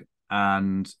bug.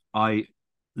 And I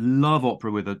love opera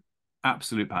with an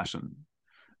absolute passion.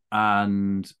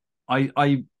 And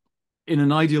I in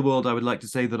an ideal world, I would like to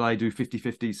say that I do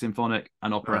 50-50 symphonic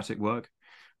and operatic work.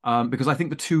 Because I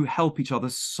think the two help each other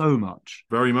so much.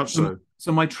 Very much so.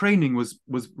 So my training was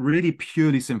really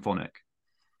purely symphonic.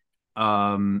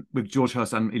 With George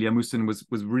Hurst and Ilya Musin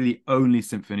was really only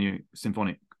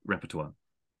symphonic repertoire.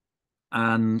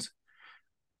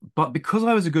 But because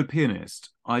I was a good pianist,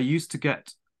 I used to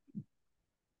get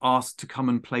asked to come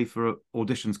and play for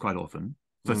auditions quite often,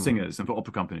 for singers and for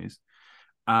opera companies.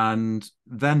 And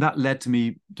then that led to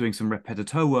me doing some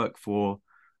répétiteur work for,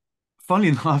 funnily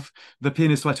enough, the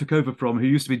pianist who I took over from, who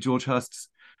used to be George Hurst's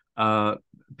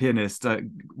pianist, a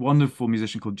wonderful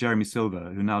musician called Jeremy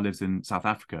Silver, who now lives in South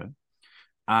Africa.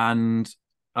 And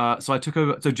so I took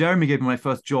over. So Jeremy gave me my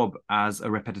first job as a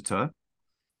répétiteur,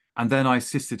 and then I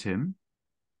assisted him.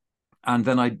 And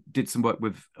then I did some work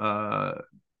with what's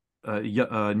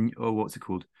it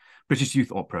called? British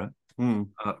Youth Opera, a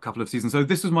couple of seasons. So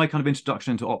this was my kind of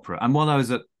introduction into opera. And while I was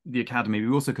at the academy,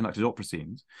 we also conducted opera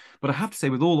scenes. But I have to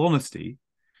say, with all honesty,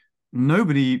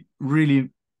 nobody really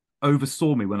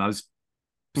oversaw me when I was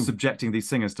subjecting these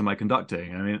singers to my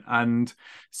conducting. I mean, and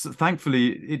so thankfully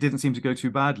it didn't seem to go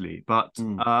too badly. But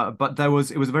it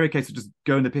was a very case of just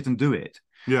go in the pit and do it.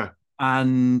 Yeah.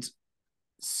 And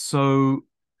so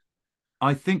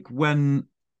I think when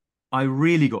I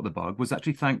really got the bug was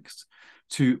actually thanks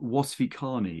to Wasfi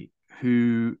Carney,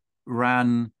 who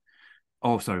ran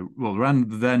the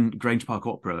then Grange Park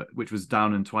Opera, which was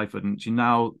down in Twyford, and she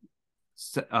now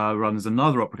runs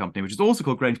another opera company, which is also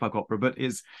called Grange Park Opera, but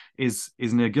is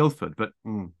near Guildford. But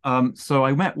so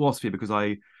I met Wasfi because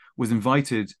I was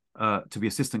invited to be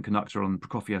assistant conductor on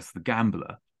Prokofiev's The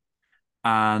Gambler.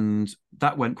 And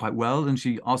that went quite well. And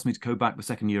she asked me to go back the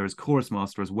second year as chorus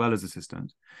master as well as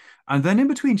assistant. And then in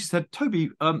between, she said,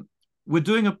 "Toby, we're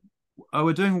doing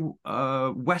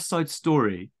West Side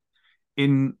Story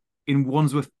in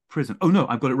Wandsworth Prison. Oh no,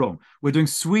 I've got it wrong. We're doing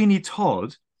Sweeney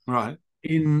Todd, right,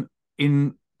 in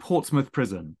Portsmouth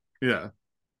Prison. Yeah.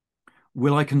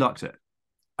 Will I conduct it?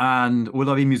 And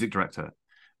will I be music director?"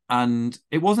 And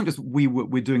it wasn't just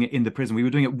we're doing it in the prison. We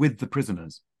were doing it with the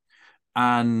prisoners.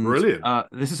 And brilliant.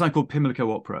 This is something called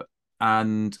Pimlico Opera,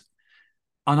 and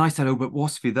I said, "Oh, but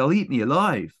Wasfi, they'll eat me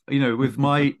alive, with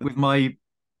my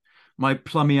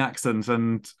plummy accent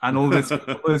and all this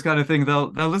kind of thing.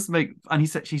 They'll just make." And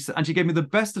she gave me the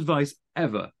best advice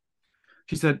ever.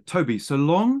 She said, "Toby, so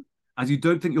long as you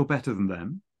don't think you're better than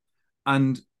them,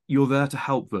 and you're there to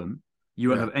help them, you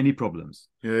won't have any problems."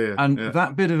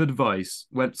 That bit of advice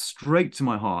went straight to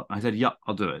my heart. I said, "Yep,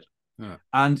 I'll do it." Yeah.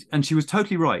 And she was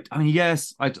totally right. I mean,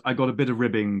 yes, I got a bit of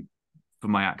ribbing for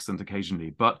my accent occasionally,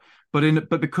 but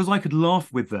because I could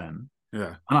laugh with them,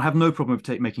 and I have no problem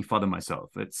with making fun of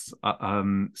myself. It's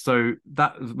so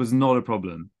that was not a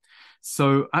problem.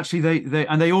 So actually,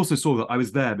 they also saw that I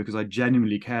was there because I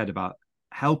genuinely cared about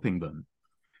helping them.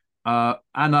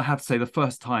 And I have to say, the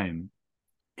first time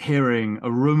hearing a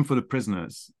room full of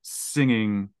prisoners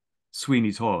singing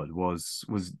Sweeney Todd was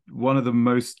one of the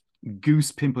most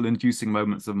goose pimple inducing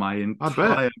moments of my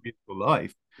entire musical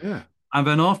life. Yeah. And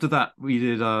then after that we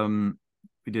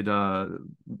did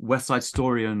West Side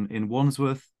Story in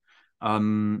Wandsworth, quite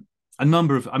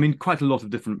a lot of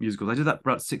different musicals. I did that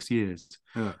for about 6 years.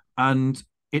 Yeah. And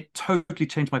it totally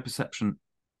changed my perception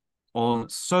on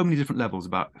so many different levels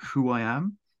about who I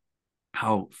am,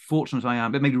 how fortunate I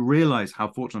am. It made me realize how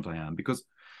fortunate I am, because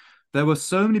there were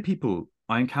so many people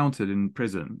I encountered in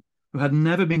prison who had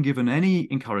never been given any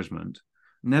encouragement,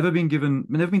 never been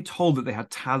told that they had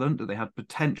talent, that they had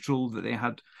potential, that they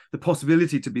had the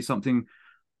possibility to be something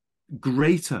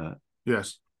greater.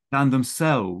 Yes. than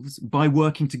themselves by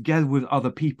working together with other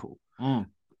people. Mm.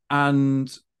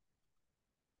 And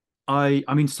I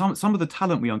mean, some of the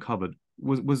talent we uncovered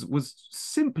was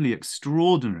simply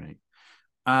extraordinary.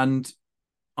 And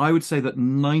I would say that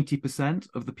 90%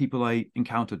 of the people I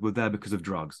encountered were there because of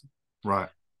drugs. Right.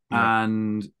 Yeah.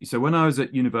 And so when I was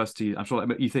at university, I'm sure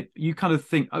you kind of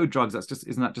think, oh, drugs,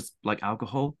 isn't that just like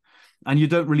alcohol? And you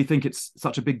don't really think it's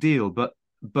such a big deal.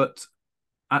 But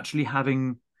actually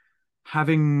having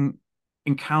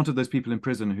encountered those people in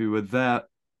prison who were there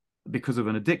because of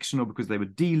an addiction, or because they were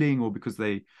dealing, or because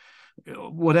they,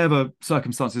 whatever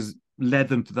circumstances led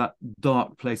them to that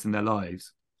dark place in their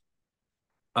lives,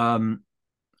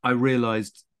 I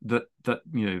realized that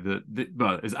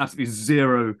well, there's absolutely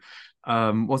zero,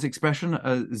 what's the expression,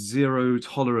 a zero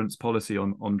tolerance policy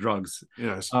on drugs.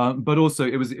 Yes. But also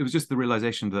it was just the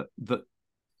realization that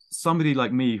somebody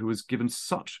like me, who was given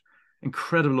such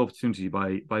incredible opportunity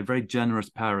by very generous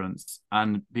parents,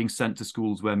 and being sent to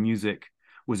schools where music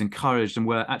was encouraged, and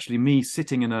where actually me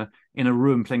sitting in a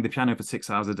room playing the piano for 6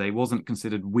 hours a day wasn't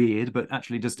considered weird, but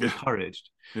actually just encouraged.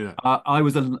 Yeah. I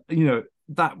was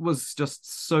that was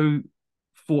just so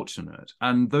fortunate,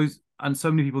 and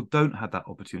so many people don't have that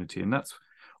opportunity, and that's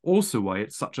also why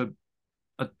it's such a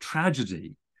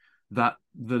tragedy that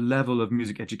the level of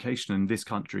music education in this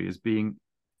country is being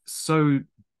so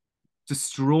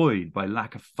destroyed by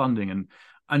lack of funding. And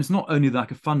it's not only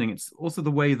lack of funding, it's also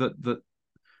the way that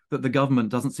the government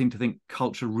doesn't seem to think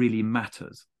culture really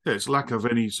matters. Yeah, it's lack of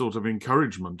any sort of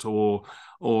encouragement or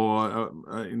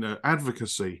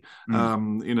advocacy.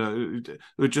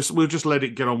 We'll just let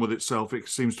it get on with itself. It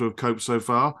seems to have coped so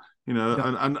far.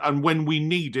 Yeah. And when we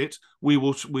need it, we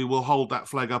will hold that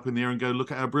flag up in the air and go,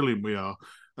 look at how brilliant we are.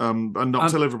 And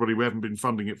not tell everybody we haven't been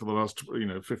funding it for the last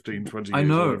 15, 20 years. I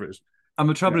know. Whatever it is. And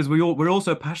the trouble is, we're all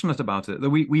so passionate about it that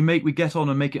we get on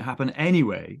and make it happen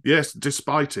anyway. Yes,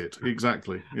 despite it,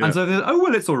 exactly. Yeah. And so,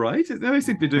 well, it's all right. They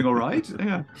seem to be doing all right.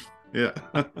 Yeah. Yeah.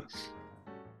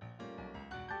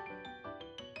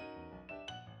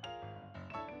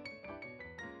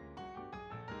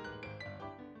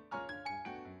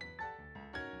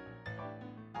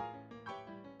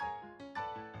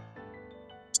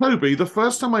 Toby, the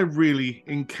first time I really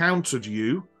encountered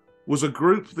you was a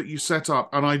group that you set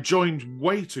up, and I joined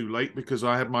way too late because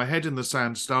I had my head in the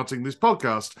sand starting this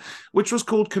podcast, which was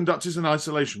called Conductors in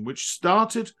Isolation, which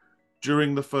started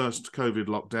during the first COVID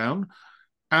lockdown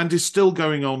and is still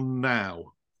going on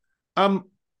now.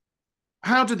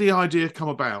 How did the idea come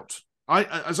about?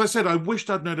 As I said, I wished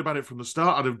I'd known about it from the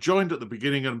start. I'd have joined at the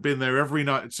beginning and been there every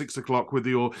night at 6 o'clock with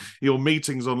your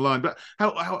meetings online. But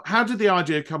how did the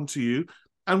idea come to you?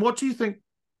 And what do you think?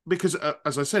 Because,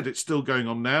 as I said, it's still going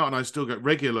on now, and I still get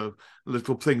regular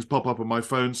little things pop up on my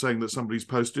phone saying that somebody's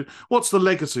posted. What's the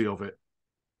legacy of it?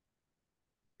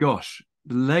 Gosh,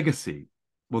 the legacy.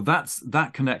 Well, that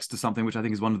connects to something which I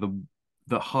think is one of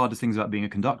the hardest things about being a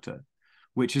conductor,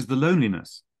 which is the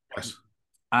loneliness. Yes.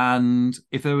 And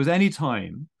if there was any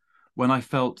time when I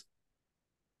felt,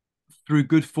 through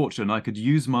good fortune, I could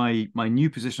use my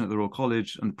new position at the Royal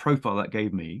College and the profile that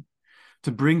gave me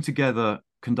to bring together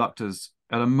conductors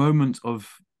at a moment of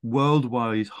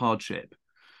worldwide hardship,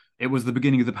 it was the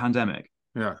beginning of the pandemic.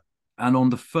 Yeah. And on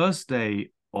the first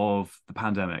day of the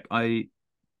pandemic, I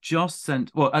just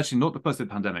sent, well, actually not the first day of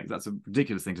the pandemic, that's a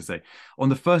ridiculous thing to say. On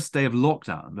the first day of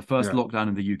lockdown, the first lockdown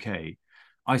in the UK,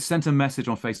 I sent a message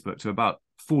on Facebook to about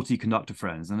 40 conductor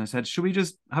friends, and I said, should we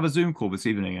just have a Zoom call this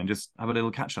evening and just have a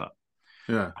little catch up?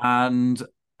 Yeah.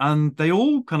 And they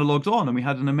all kind of logged on, and we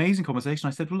had an amazing conversation.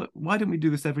 I said, well, look, why don't we do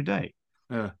this every day?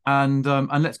 Yeah. And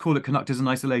let's call it Conductors in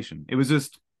Isolation. It was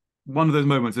just one of those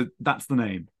moments that's the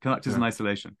name, Conductors in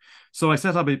Isolation. So I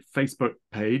set up a Facebook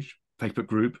page, Facebook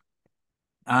group,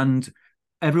 and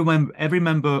every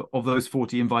member of those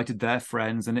 40 invited their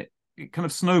friends, and it kind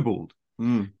of snowballed.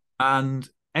 And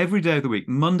every day of the week,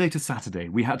 Monday to Saturday,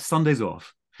 we had Sundays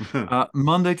off.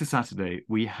 Monday to Saturday,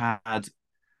 we had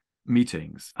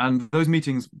meetings, and those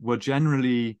meetings were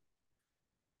generally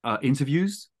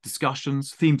interviews,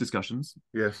 discussions, themed discussions.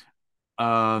 Yes.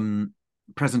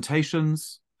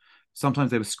 Presentations.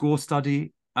 Sometimes they were score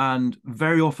study, and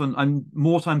very often, and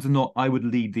more times than not, I would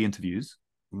lead the interviews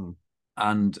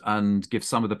and give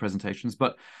some of the presentations.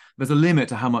 But there's a limit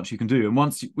to how much you can do. And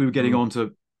once we were getting on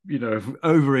to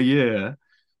over a year,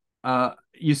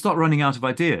 you start running out of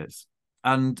ideas.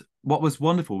 And what was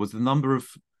wonderful was the number of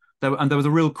there was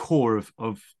a real core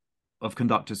of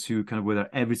conductors who kind of were there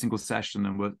every single session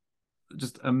and were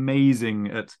just amazing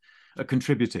at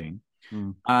contributing.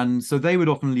 Mm. And so they would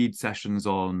often lead sessions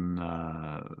on,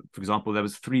 for example, there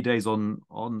was 3 days on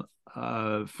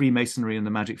Freemasonry and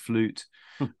the magic flute.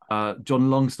 John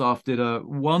Longstaff did a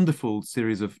wonderful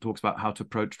series of talks about how to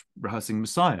approach rehearsing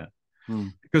Messiah,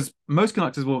 because most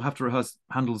conductors will have to rehearse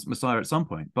Handel's Messiah at some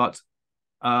point, but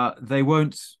they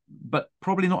won't, but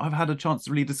probably not have had a chance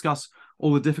to really discuss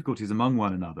all the difficulties among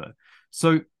one another.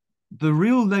 So the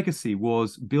real legacy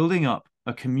was building up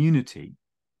a community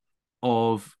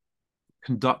of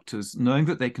conductors, knowing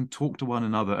that they can talk to one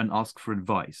another and ask for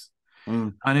advice.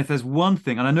 And if there's one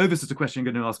thing, and I know this is a question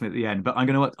you're going to ask me at the end, but I'm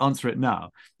going to answer it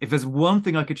now. If there's one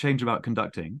thing I could change about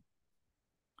conducting,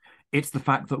 it's the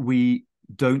fact that we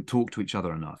don't talk to each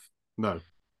other enough. No.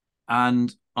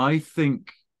 And I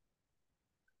think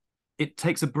it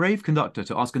takes a brave conductor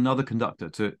to ask another conductor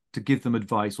to give them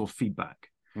advice or feedback.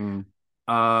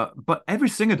 But every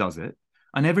singer does it,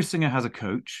 and every singer has a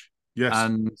coach. Yes.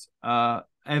 And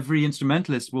every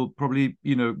instrumentalist will probably,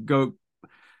 go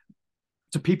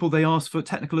to people they ask for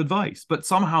technical advice. But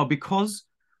somehow, because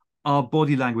our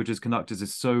body language as conductors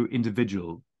is so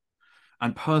individual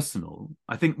and personal,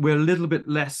 I think we're a little bit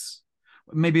less,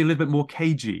 maybe a little bit more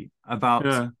cagey about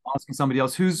asking somebody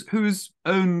else whose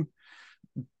own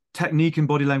technique and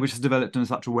body language has developed in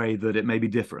such a way that it may be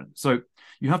different. So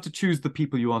you have to choose the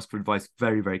people you ask for advice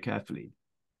very, very carefully.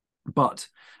 But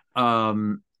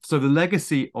so the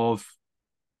legacy of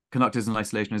conductors in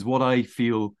isolation is what I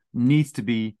feel needs to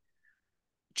be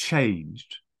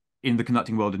changed in the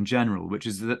conducting world in general, which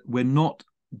is that we're not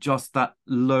just that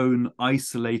lone,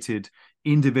 isolated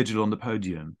individual on the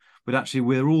podium, but actually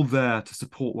we're all there to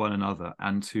support one another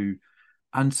and to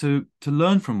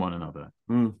learn from one another.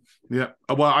 Yeah,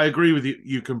 well, I agree with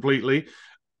you completely.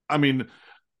 I mean,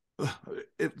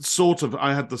 it sort of,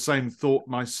 I had the same thought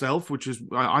myself, which is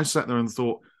I sat there and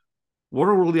thought, what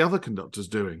are all the other conductors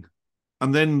doing?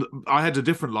 And then I had a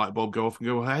different light bulb go off and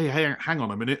go, hey, hang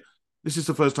on a minute. This is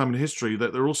the first time in history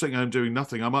that they're all sitting home doing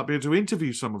nothing. I might be able to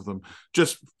interview some of them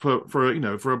just for a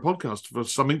podcast, for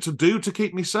something to do to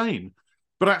keep me sane.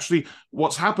 But actually,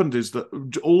 what's happened is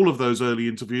that all of those early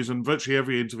interviews and virtually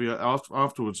every interview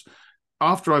afterwards,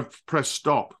 after I've pressed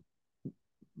stop,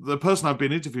 the person I've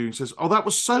been interviewing says, oh, that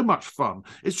was so much fun.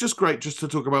 It's just great just to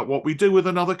talk about what we do with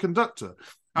another conductor.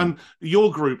 And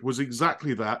your group was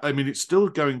exactly that. I mean, it's still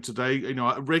going today.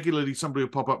 Regularly somebody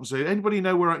will pop up and say, anybody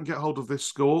know where I can get hold of this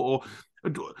score?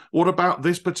 Or what about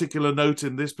this particular note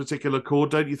in this particular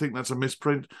chord? Don't you think that's a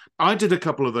misprint? I did a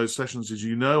couple of those sessions, as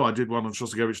you know. I did one on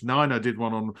Shostakovich 9. I did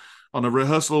one on a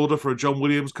rehearsal order for a John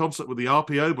Williams concert with the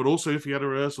RPO, but also if you had a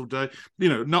rehearsal day,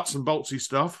 nuts and boltsy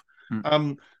stuff.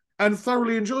 And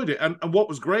thoroughly enjoyed it. And what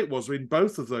was great was in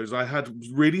both of those, I had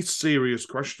really serious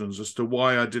questions as to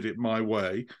why I did it my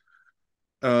way,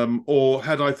 or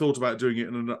had I thought about doing it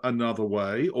in another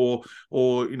way, or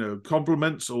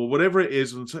compliments or whatever it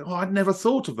is, and say, oh, I'd never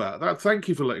thought of that. Thank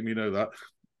you for letting me know that.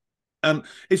 And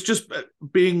it's just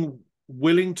being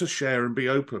willing to share and be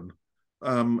open.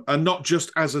 And not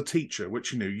just as a teacher,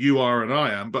 which you are and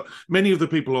I am, but many of the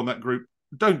people on that group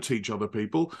don't teach other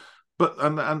people. But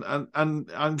and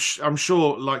I'm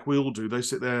sure, like we all do, they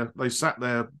sat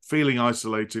there feeling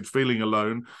isolated, feeling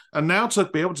alone, and now to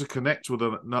be able to connect with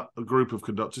a group of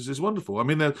conductors is wonderful. I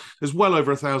mean, there's well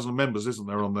over 1,000 members, isn't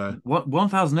there, on there?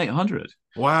 1,800.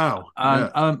 Wow!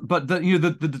 But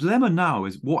the dilemma now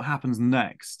is what happens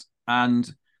next.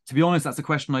 And to be honest, that's a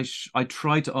question I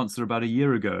tried to answer about a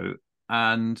year ago,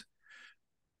 and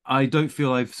I don't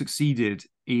feel I've succeeded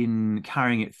in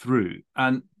carrying it through.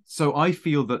 And so I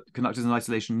feel that Conductors in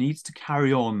Isolation needs to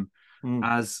carry on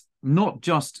as not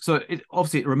just, so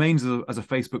it remains as a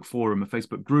Facebook forum, a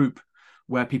Facebook group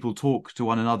where people talk to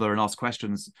one another and ask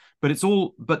questions, but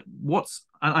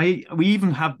we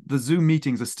even have the Zoom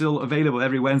meetings are still available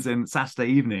every Wednesday and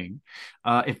Saturday evening.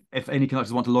 If any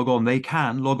conductors want to log on, they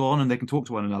can log on and they can talk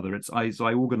to one another. I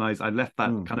left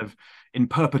that kind of in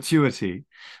perpetuity,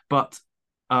 but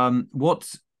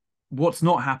what's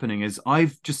not happening is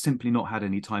I've just simply not had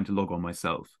any time to log on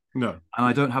myself. No. And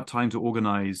I don't have time to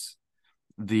organize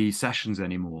the sessions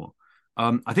anymore.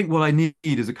 I think what I need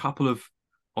is a couple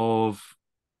of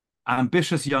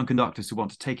ambitious young conductors who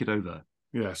want to take it over.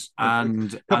 Yes.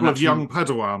 And a couple of young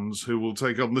Padawans who will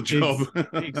take on the job.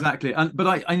 Exactly.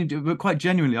 But quite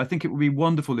genuinely, I think it would be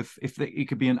wonderful if it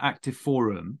could be an active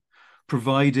forum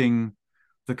providing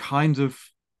the kind of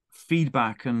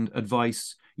feedback and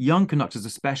advice young conductors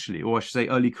especially, or I should say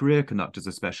early career conductors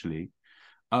especially,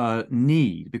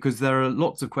 need, because there are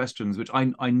lots of questions which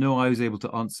I know I was able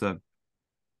to answer.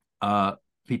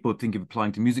 People think of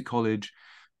applying to music college,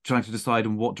 trying to decide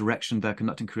on what direction their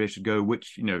conducting career should go.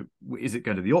 Which, is it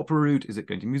going to the opera route? Is it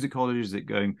going to music college? Is it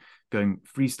going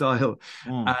freestyle?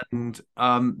 And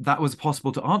that was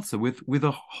possible to answer with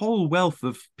a whole wealth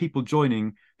of people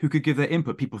joining who could give their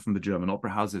input. People from the German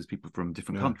opera houses, people from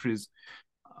different countries,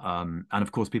 and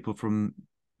of course people from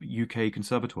UK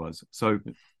conservatoires. So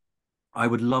I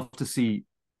would love to see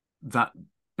that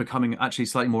becoming actually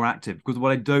slightly more active, because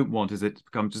what I don't want is it to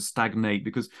become just stagnate,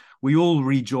 because we all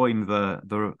rejoin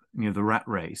the rat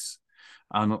race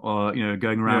and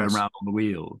going round and round on the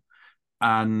wheel,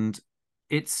 and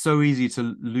it's so easy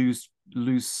to lose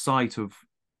sight of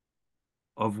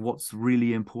what's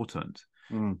really important.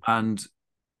 And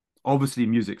obviously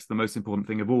music's the most important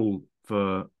thing of all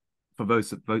for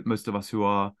most of us who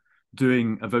are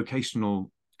doing a vocational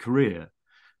career,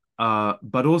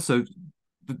 but also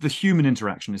the human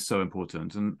interaction is so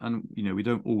important, and we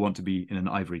don't all want to be in an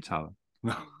ivory tower.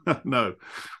 No.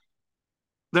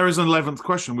 There is an 11th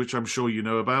question, which I'm sure you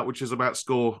know about, which is about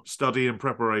score study and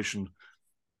preparation.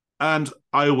 And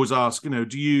I always ask, do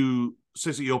you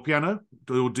sit at your piano,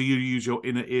 or do you use your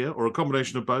inner ear, or a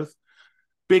combination of both?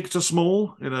 Big to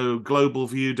small, global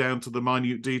view down to the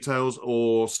minute details,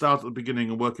 or start at the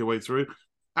beginning and work your way through?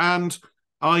 And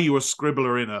are you a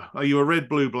scribbler inner? Are you a red,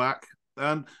 blue, black?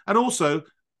 And also,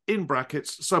 in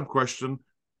brackets, sub-question,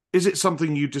 is it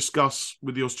something you discuss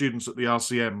with your students at the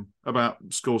RCM about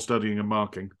score studying and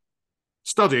marking?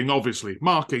 Studying, obviously.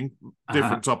 Marking,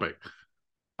 different topic.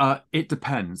 It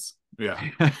depends. Yeah.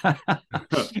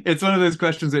 It's one of those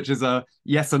questions which is a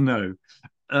yes or no.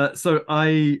 So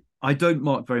I don't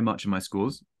mark very much in my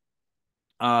scores.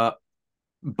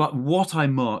 But what I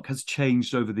mark has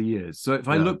changed over the years. So if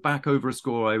I look back over a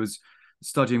score I was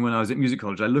studying when I was at music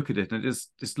college, I look at it and it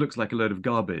just looks like a load of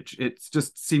garbage. It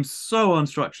just seems so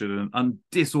unstructured and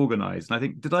disorganized. And I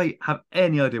think, did I have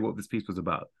any idea what this piece was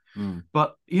about?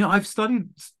 But I've studied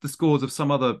the scores of some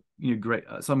other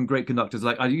great conductors.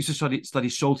 Like I used to study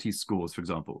Scholti's scores, for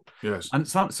example. Yes. And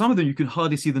some of them you can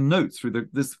hardly see the notes through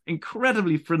this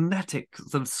incredibly frenetic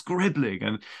sort of scribbling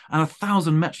and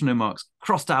 1,000 metronome marks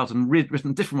crossed out and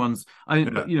written different ones.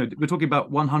 We're talking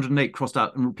about 108 crossed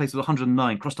out and replaced with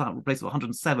 109, crossed out and replaced with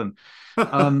 107.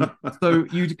 So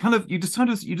you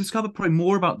discover probably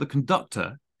more about the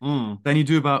conductor than you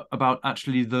do about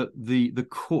actually the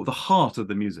core, the heart of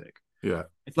the music. Yeah.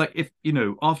 It's like, if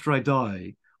after I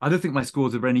die, I don't think my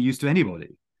scores are of any use to anybody,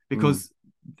 because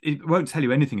it won't tell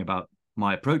you anything about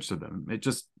my approach to them.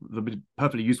 They'll be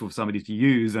perfectly useful for somebody to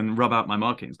use and rub out my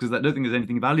markings, because I don't think there's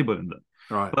anything valuable in them.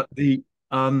 Right. But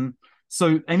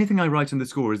so anything I write in the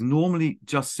score is normally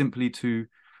just simply to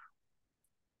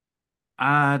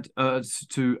add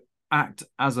to act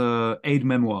as a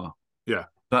aide-memoire. Yeah.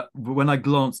 But when I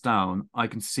glance down, I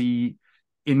can see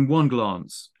in one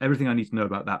glance everything I need to know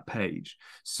about that page.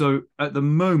 So at the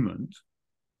moment,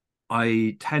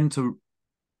 I tend to...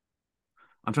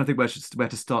 I'm trying to think where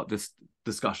to start this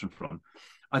discussion from.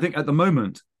 I think at the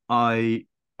moment, I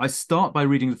start by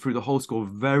reading through the whole score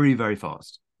very, very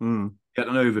fast. Get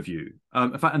an overview.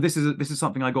 In fact, and this is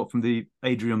something I got from the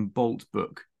Adrian Bolt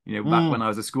book, back when I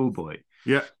was a schoolboy.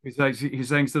 Yeah, he's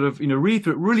saying sort of read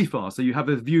through it really fast, so you have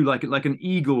a view like an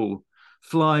eagle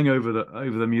flying over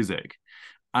the music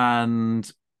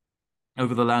and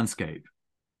over the landscape,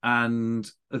 and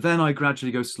then I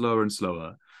gradually go slower and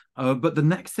slower. But the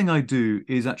next thing I do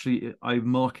is actually I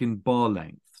mark in bar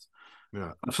lengths.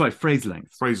 Yeah, sorry, phrase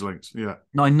lengths. Phrase lengths. Yeah.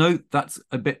 Now I know that's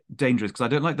a bit dangerous, because I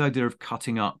don't like the idea of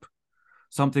cutting up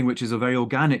something which is a very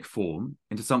organic form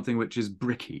into something which is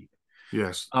bricky.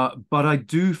 Yes. But I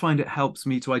do find it helps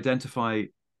me to identify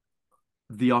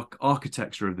the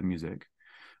architecture of the music.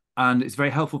 And it's very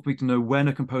helpful for me to know when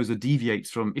a composer deviates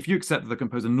from, if you accept that the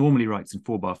composer normally writes in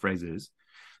 4-bar phrases,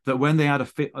 that when they add a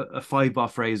 5-bar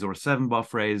phrase or a 7-bar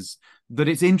phrase, that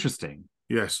it's interesting.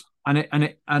 Yes. And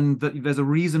that there's a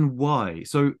reason why.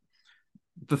 So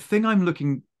the thing I'm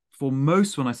looking for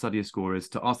most when I study a score is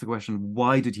to ask the question,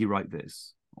 why did he write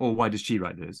this? Or why does she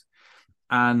write this?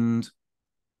 And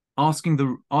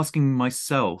asking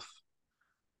myself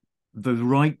the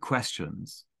right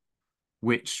questions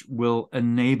which will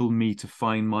enable me to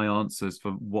find my answers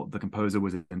for what the composer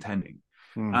was intending.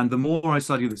 And the more I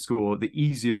study the score, the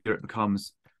easier it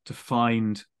becomes to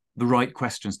find the right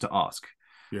questions to ask.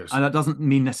 Yes. And that doesn't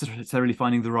mean necessarily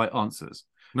finding the right answers.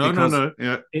 No.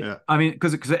 Yeah. I mean,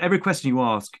 because every question you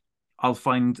ask, I'll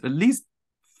find at least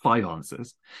 5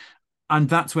 answers. And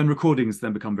that's when recordings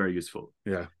then become very useful.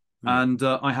 Yeah. And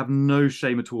I have no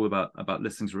shame at all about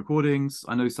listening to recordings.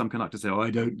 I know some conductors say, "Oh, I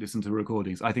don't listen to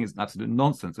recordings." I think it's absolute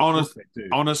nonsense. Of course they do.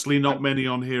 Honestly, not many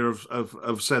on here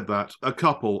have said that. A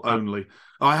couple only.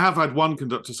 I have had one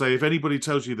conductor say, if anybody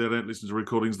tells you they don't listen to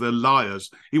recordings, they're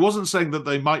liars. He wasn't saying that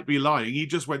they might be lying. He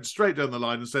just went straight down the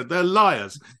line and said, they're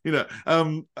liars.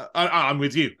 I'm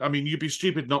with you. I mean, you'd be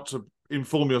stupid not to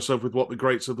inform yourself with what the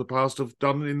greats of the past have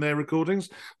done in their recordings.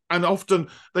 And often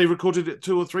they recorded it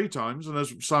 2 or 3 times. And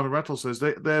as Simon Rattle says,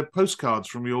 they're postcards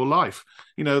from your life.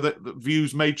 That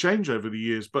views may change over the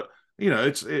years, but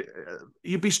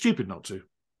you'd be stupid not to.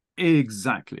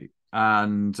 Exactly.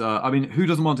 And I mean, who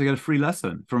doesn't want to get a free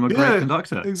lesson from a great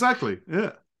conductor? Exactly.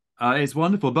 Yeah. It's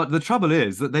wonderful. But the trouble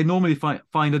is that they normally find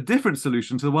a different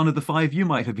solution to one of the 5 you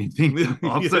might have been thinking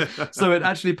of. So it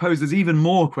actually poses even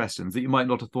more questions that you might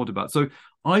not have thought about. So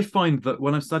I find that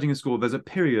when I'm studying a score, there's a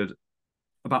period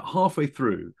about halfway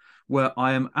through where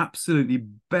I am absolutely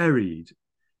buried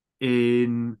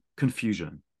in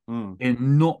confusion,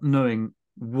 in not knowing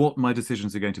what my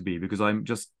decisions are going to be, because I'm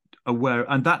just aware,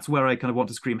 and that's where I kind of want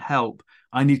to scream, help,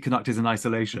 I need conductors in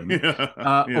isolation.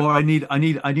 Or I need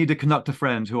a conductor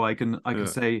friend who I can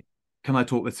say, can I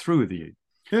talk this through with you?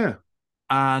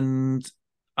 And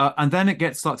then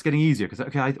it starts getting easier, because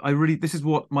I really, this is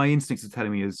what my instincts are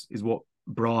telling me is what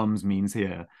Brahms means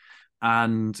here.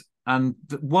 And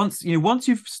once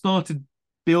you've started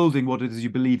building what it is you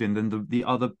believe in, then the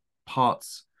other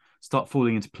parts start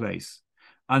falling into place.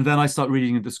 And then I start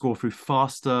reading the score through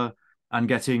faster and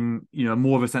getting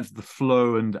more of a sense of the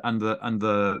flow and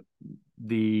the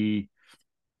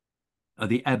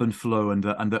ebb and flow and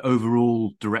the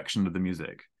overall direction of the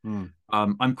music.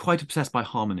 I'm quite obsessed by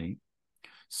harmony,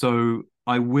 so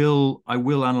I will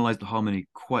analyze the harmony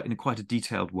in quite a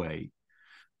detailed way,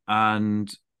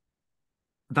 and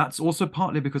that's also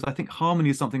partly because I think harmony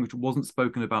is something which wasn't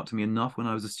spoken about to me enough when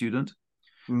I was a student.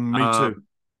 Me too.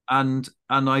 And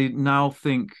I now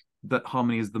think that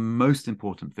harmony is the most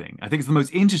important thing. I think it's the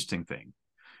most interesting thing.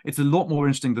 It's a lot more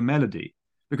interesting than melody,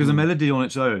 because a melody on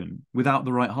its own without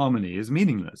the right harmony is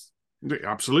meaningless.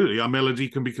 Absolutely. A melody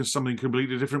can be something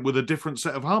completely different with a different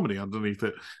set of harmony underneath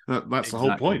it. That's exactly the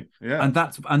whole point. Yeah.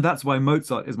 And that's why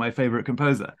Mozart is my favorite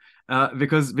composer,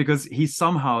 because he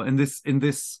somehow in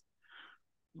this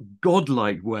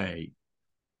godlike way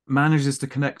manages to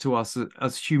connect to us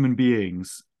as human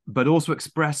beings, but also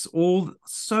express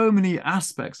so many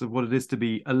aspects of what it is to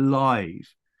be alive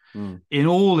in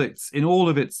all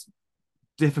of its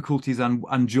difficulties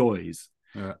and joys.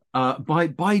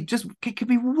 By just, it could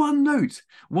be one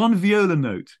viola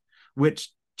note,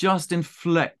 which just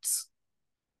inflects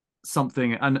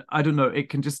something, and I don't know, it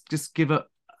can just give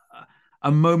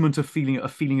a moment of feeling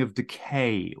of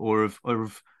decay or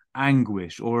of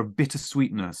anguish or of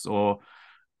bittersweetness or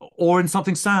in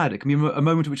something sad. It can be a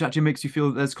moment which actually makes you feel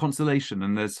that there's consolation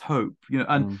and there's hope,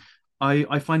 and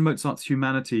I find Mozart's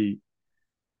humanity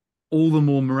all the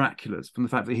more miraculous from the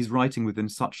fact that he's writing within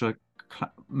such a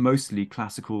mostly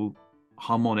classical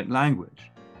harmonic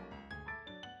language.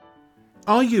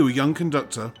 Are you a young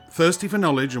conductor, thirsty for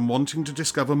knowledge and wanting to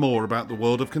discover more about the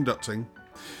world of conducting?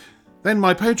 Then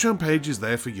my Patreon page is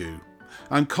there for you.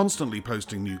 I'm constantly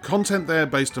posting new content there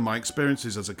based on my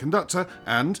experiences as a conductor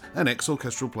and an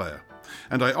ex-orchestral player.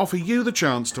 And I offer you the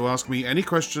chance to ask me any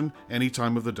question any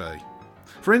time of the day.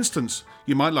 For instance,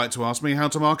 you might like to ask me how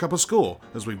to mark up a score,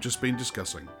 as we've just been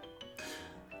discussing.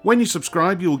 When you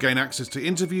subscribe, you will gain access to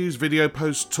interviews, video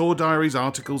posts, tour diaries,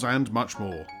 articles, and much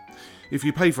more. If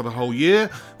you pay for the whole year,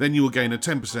 then you will gain a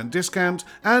 10% discount,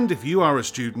 and if you are a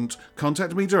student,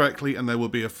 contact me directly and there will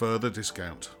be a further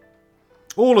discount.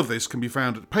 All of this can be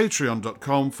found at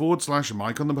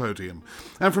patreon.com/Mike on the Podium,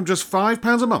 and from just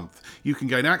 £5 a month, you can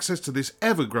gain access to this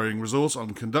ever-growing resource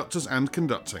on conductors and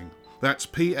conducting. That's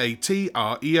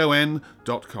patreon.com.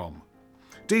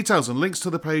 Details and links to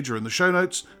the page are in the show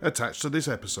notes attached to this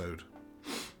episode.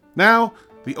 Now,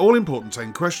 the all-important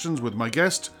 10 questions with my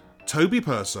guest, Toby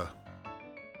Purser.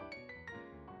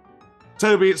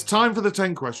 Toby, it's time for the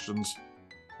 10 questions.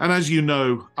 And as you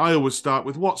know, I always start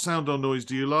with what sound or noise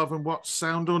do you love and what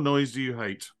sound or noise do you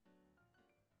hate?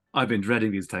 I've been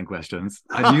dreading these 10 questions.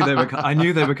 I knew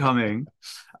they were coming.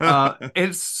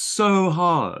 It's so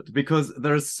hard because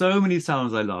there are so many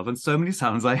sounds I love and so many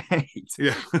sounds I hate.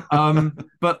 Yeah.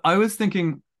 But I was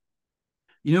thinking,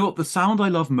 you know what? The sound I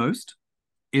love most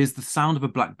is the sound of a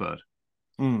blackbird,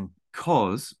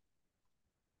 because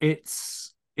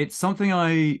it's something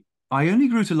I only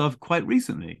grew to love quite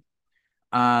recently.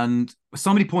 And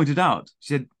somebody pointed out,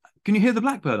 she said, "Can you hear the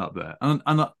blackbird up there?" And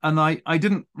I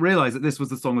didn't realize that this was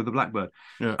the song of the blackbird.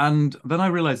 Yeah. And then I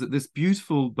realized that this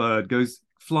beautiful bird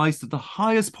flies to the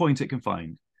highest point it can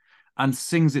find, and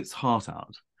sings its heart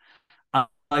out.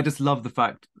 I just love the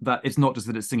fact that it's not just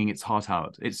that it's singing its heart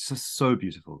out. It's just so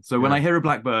beautiful. So when Yeah. I hear a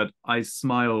blackbird, I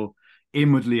smile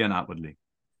inwardly and outwardly.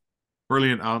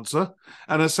 Brilliant answer.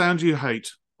 And a sound you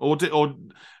hate or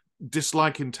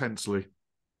dislike intensely.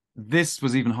 This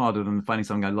was even harder than finding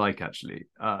something I like, actually,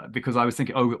 because I was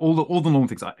thinking, oh, all the normal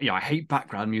things. I hate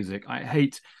background music. I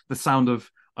hate the sound of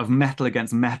metal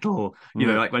against metal. You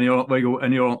know, like when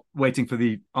you're waiting for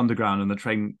the underground and the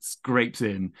train scrapes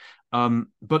in.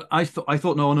 But I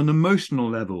thought no, on an emotional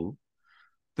level,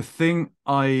 the thing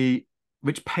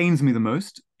which pains me the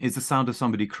most is the sound of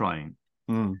somebody crying.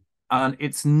 And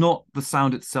it's not the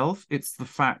sound itself; it's the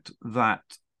fact that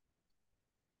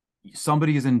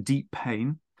somebody is in deep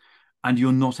pain and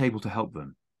you're not able to help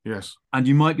them. Yes. And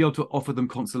you might be able to offer them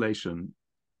consolation,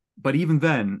 but even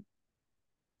then,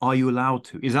 are you allowed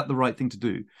to? Is that the right thing to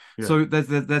do? Yeah. So there's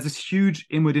this huge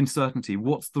inward uncertainty.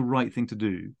 What's the right thing to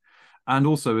do? And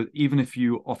also, even if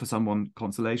you offer someone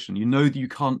consolation, you know that you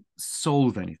can't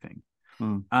solve anything.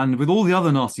 And with all the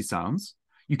other nasty sounds,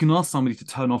 you can ask somebody to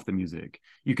turn off the music.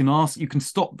 You can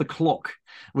stop the clock,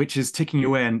 which is ticking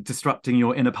away and disrupting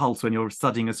your inner pulse when you're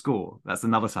studying a score. That's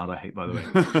another sound I hate, by the way.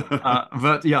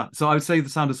 But yeah, so I would say the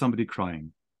sound of somebody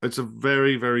crying. It's a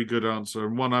very, very good answer,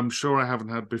 and one I'm sure I haven't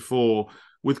had before,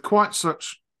 with quite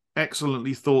such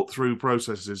excellently thought through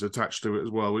processes attached to it as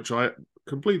well, which I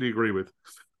completely agree with.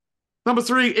 Number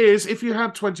 3 is, if you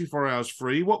had 24 hours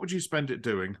free, what would you spend it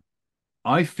doing?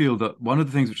 I feel that one of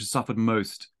the things which has suffered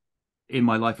most in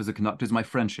my life as a conductor is my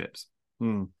friendships.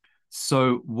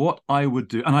 So what I would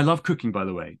do, and I love cooking, by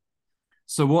the way.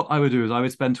 So what I would do is I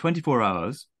would spend 24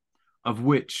 hours, of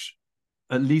which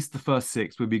at least the first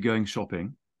 6 would be going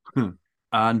shopping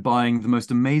and buying the most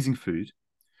amazing food.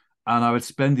 And I would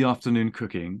spend the afternoon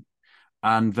cooking.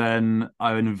 And then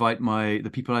I would invite the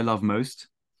people I love most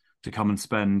to come and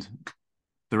spend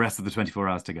the rest of the 24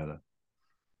 hours together.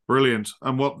 Brilliant.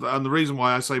 And the reason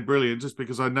why I say brilliant is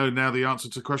because I know now the answer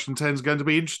to question 10 is going to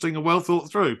be interesting and well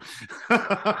thought through.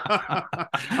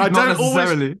 I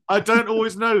don't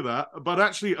always know that, but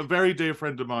actually a very dear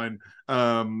friend of mine,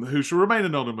 who shall remain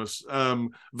anonymous,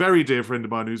 very dear friend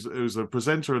of mine who's a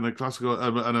presenter and a classical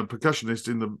and a percussionist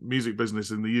in the music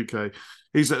business in the UK.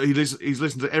 He's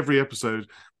listened to every episode,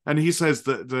 and he says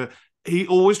that he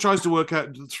always tries to work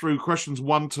out through questions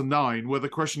 1 to 9 whether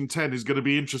question 10 is going to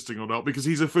be interesting or not, because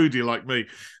he's a foodie like me.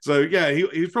 So yeah,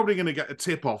 he's probably going to get a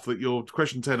tip off that your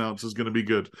question 10 answer is going to be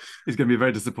good. He's going to be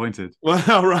very disappointed. Well,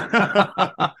 all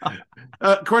right.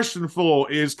 Question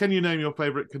 4 is, can you name your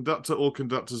favourite conductor or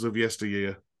conductors of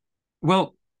yesteryear?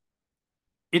 Well,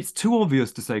 it's too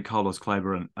obvious to say Carlos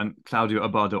Kleiber and Claudio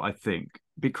Abbado, I think,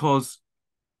 because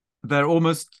they're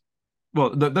almost,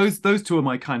 well, those two are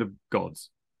my kind of gods.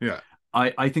 Yeah.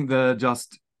 I think they're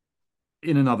just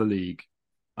in another league.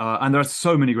 And there are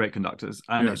so many great conductors,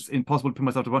 and It's impossible to put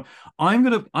myself to one.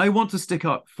 I want to stick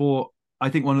up for, I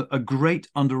think, a great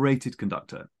underrated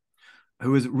conductor,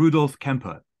 who is Rudolf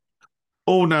Kemper.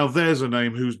 Oh, now there's a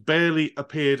name who's barely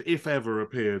appeared, if ever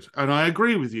appeared. And I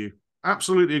agree with you.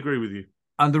 Absolutely agree with you.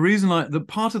 And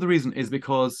part of the reason is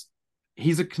because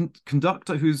he's a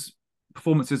conductor whose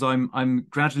performances I'm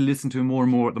gradually listening to more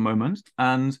and more at the moment.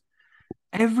 And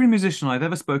every musician I've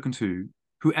ever spoken to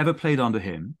who ever played under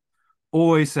him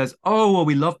always says, oh, well,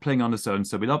 we love playing under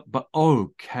so-and-so. But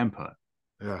Kemper.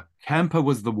 Yeah. Kemper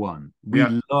was the one. We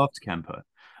loved Kemper.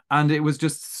 And it was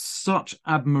just such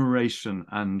admiration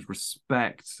and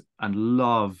respect and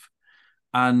love.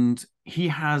 And he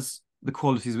has the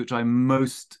qualities which I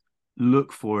most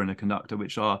look for in a conductor,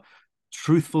 which are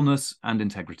truthfulness and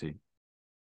integrity.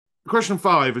 Question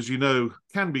 5, as you know,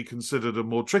 can be considered a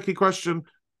more tricky question.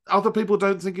 Other people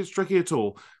don't think it's tricky at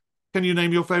all. Can you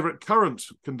name your favourite current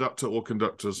conductor or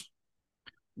conductors?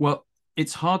 Well,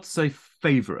 it's hard to say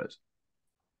favourite.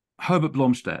 Herbert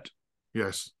Blomstedt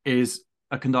is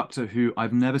a conductor who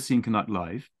I've never seen conduct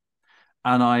live,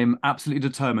 and I'm absolutely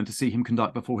determined to see him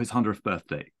conduct before his 100th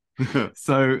birthday.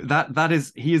 So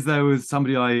he is there with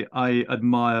somebody I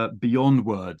admire beyond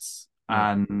words,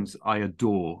 and I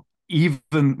adore,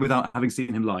 even without having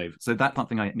seen him live. So that's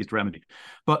something I need to remedy.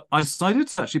 But I decided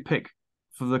to actually pick,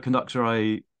 for the conductor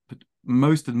I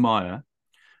most admire,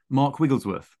 Mark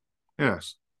Wigglesworth.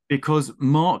 Yes. Because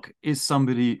Mark is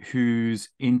somebody whose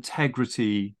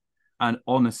integrity and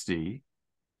honesty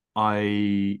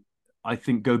I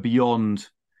think go beyond,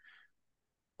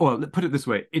 well, put it this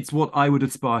way, it's what I would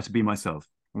aspire to be myself.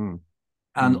 And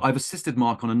I've assisted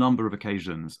Mark on a number of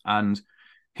occasions, and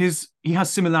he has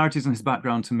similarities in his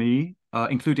background to me,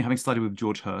 including having studied with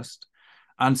George Hurst.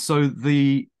 And so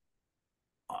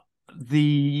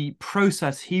the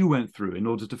process he went through in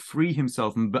order to free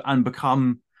himself and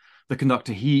become the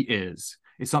conductor he is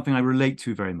something I relate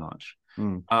to very much.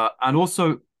 And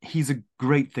also, he's a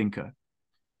great thinker.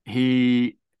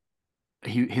 His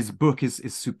book is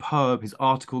superb. His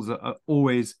articles are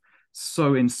always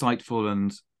so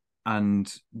insightful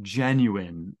and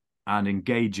genuine and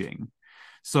engaging.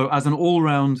 So as an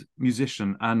all-round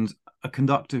musician and a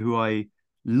conductor who I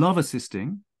love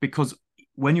assisting, because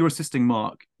when you're assisting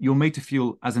Mark, you're made to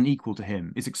feel as an equal to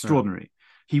him. It's extraordinary.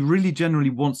 He really generally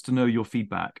wants to know your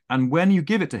feedback. And when you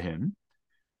give it to him,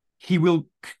 he will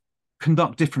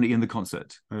conduct differently in the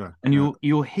concert. And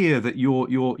you'll hear that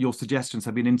your suggestions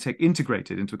have been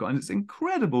integrated into a, and it's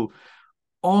incredible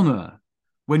honor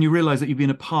when you realize that you've been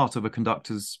a part of a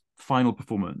conductor's final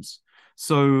performance.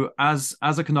 So as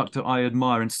a conductor I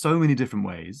admire in so many different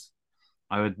ways,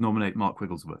 I would nominate Mark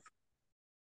Wigglesworth.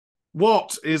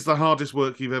 What is the hardest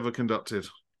work you've ever conducted?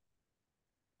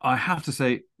 I have to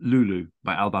say Lulu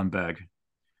by Alban Berg.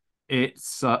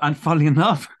 It's and funnily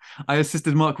enough, I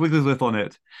assisted Mark Wigglesworth on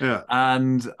it. Yeah.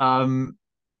 And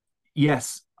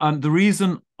yes, the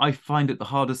reason I find it the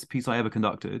hardest piece I ever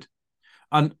conducted,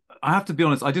 and I have to be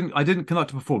honest, I didn't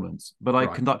conduct a performance, but I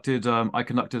conducted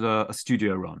a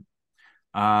studio run,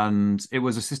 and it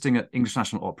was assisting at English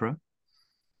National Opera,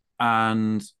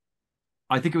 and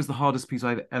I think it was the hardest piece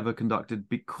I've ever conducted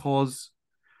because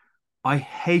I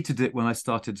hated it when I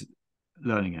started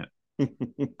learning it.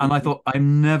 And I thought,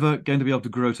 I'm never going to be able to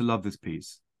grow to love this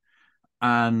piece.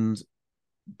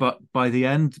 But by the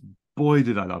end, boy,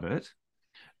 did I love it.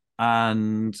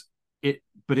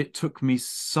 But it took me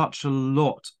such a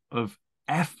lot of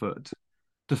effort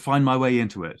to find my way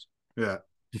into it. Yeah.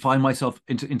 To find myself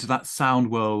into that sound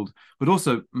world, but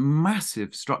also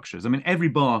massive structures. I mean, every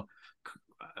bar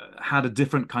had a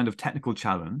different kind of technical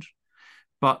challenge,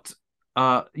 but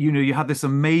you had this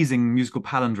amazing musical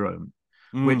palindrome,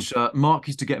 which Mark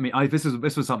used to get me. This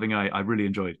was something I really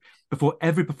enjoyed. Before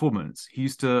every performance, he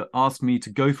used to ask me to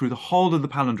go through the whole of the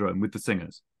palindrome with the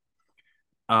singers.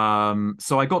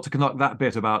 So I got to conduct that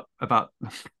bit about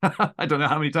I don't know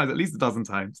how many times, at least a dozen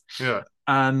times. Yeah,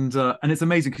 and it's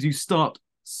amazing because you start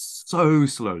so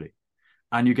slowly,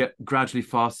 and you get gradually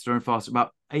faster and faster,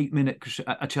 about 8-minute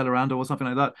accelerando or something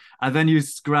like that, and then you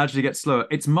gradually get slower.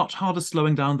 It's much harder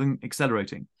slowing down than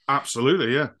accelerating.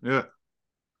 Absolutely, yeah.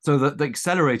 So the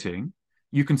accelerating,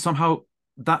 you can somehow,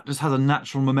 that just has a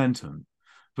natural momentum.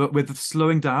 But with the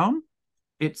slowing down,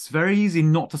 it's very easy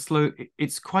not to slow.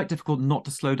 It's quite difficult not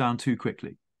to slow down too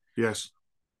quickly. Yes.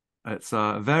 It's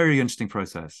a very interesting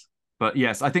process. But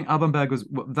yes, I think Alban Berg was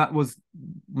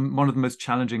one of the most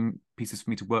challenging pieces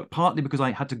for me to work, partly because I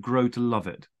had to grow to love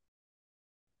it.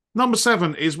 Number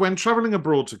 7 is, when travelling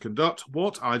abroad to conduct,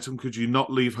 what item could you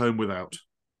not leave home without?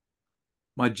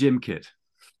 My gym kit.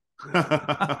 That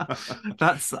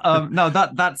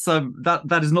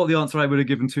is not the answer I would have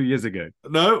given 2 years ago.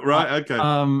 No, right, okay.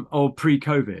 Or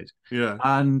pre-COVID. Yeah.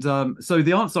 And so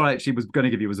the answer I actually was going to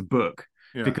give you was a book.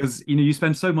 Yeah. Because you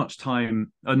spend so much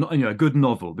time, a good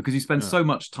novel, because you spend so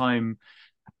much time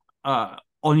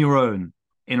on your own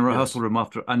in a rehearsal room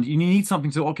after, and you need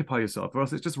something to occupy yourself, or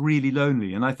else it's just really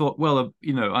lonely. And I thought, well,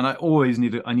 and I always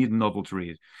need a novel to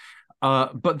read.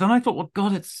 But then I thought, well,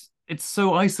 God, it's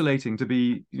so isolating to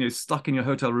be stuck in your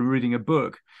hotel room reading a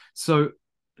book. So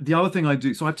the other thing I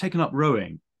do, so I've taken up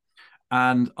rowing,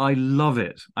 and I love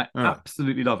it. I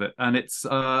absolutely love it. And it's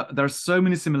there are so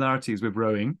many similarities with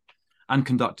rowing and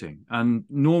conducting. And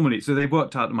normally, so they've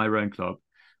worked out in my rowing club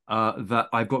that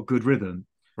I've got good rhythm.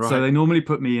 Right. So they normally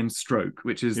put me in stroke,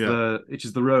 which is the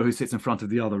rower who sits in front of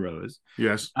the other rowers.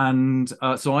 Yes. And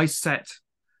so I set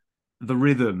the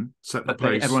rhythm that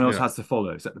everyone else has to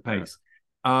follow, set the pace.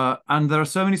 Yeah. And there are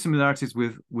so many similarities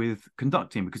with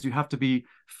conducting, because you have to be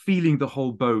feeling the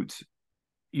whole boat.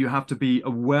 You have to be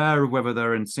aware of whether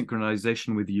they're in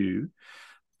synchronization with you.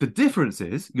 The difference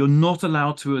is you're not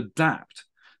allowed to adapt.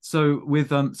 So with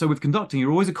conducting, you're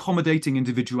always accommodating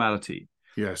individuality.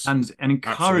 Yes. And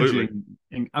encouraging,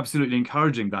 absolutely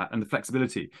encouraging that and the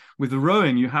flexibility. With the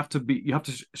rowing, you have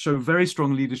to show very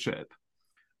strong leadership.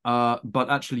 But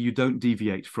actually you don't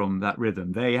deviate from that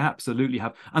rhythm. They absolutely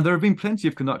have. And there have been plenty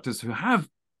of conductors who have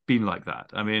been like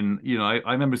that. I mean,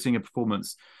 I remember seeing a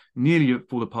performance nearly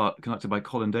fall apart conducted by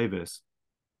Colin Davis,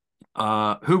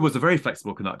 who was a very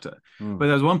flexible conductor. But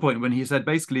there was one point when he said,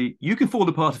 basically, you can fall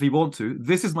apart if you want to.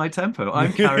 This is my tempo.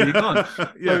 I'm carrying on.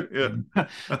 Yeah.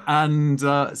 And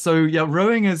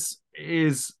rowing is,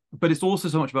 but it's also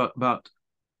so much about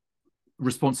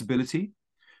responsibility.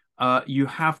 You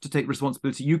have to take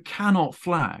responsibility. You cannot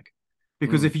flag,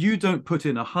 because if you don't put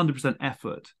in 100%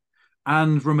 effort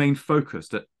and remain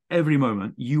focused at every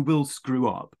moment, you will screw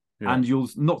up. Yeah. And you'll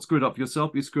not screw it up for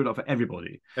yourself, you screw it up for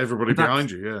everybody. Everybody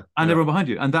behind you, yeah. And yeah. everyone behind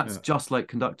you. And that's just like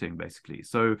conducting, basically.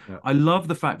 So I love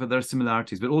the fact that there are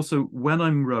similarities, but also when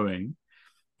I'm rowing,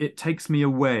 it takes me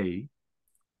away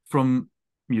from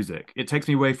music. It takes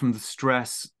me away from the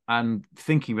stress and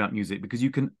thinking about music, because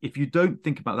you can, if you don't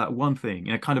think about that one thing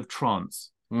in a kind of trance,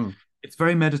 it's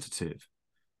very meditative,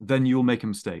 then you'll make a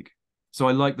mistake. So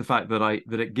I like the fact that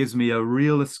it gives me a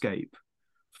real escape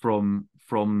from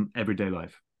everyday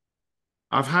life.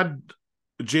 I've had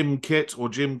gym kit or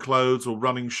gym clothes or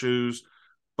running shoes,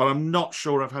 but I'm not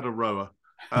sure I've had a rower.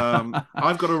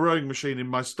 I've got a rowing machine in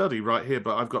my study right here,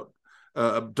 but I've got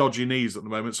dodgy knees at the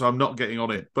moment, so I'm not getting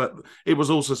on it. But it was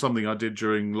also something I did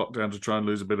during lockdown to try and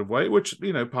lose a bit of weight, which,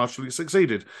 partially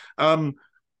succeeded.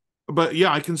 But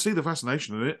yeah, I can see the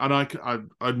fascination in it, and I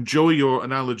enjoy your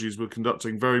analogies with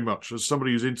conducting very much. As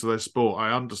somebody who's into their sport,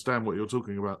 I understand what you're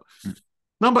talking about.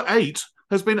 Number 8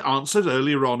 has been answered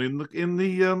earlier on in the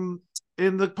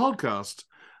podcast.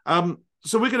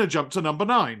 So we're going to jump to number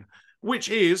 9, which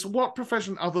is, what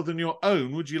profession other than your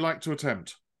own would you like to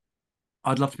attempt?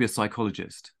 I'd love to be a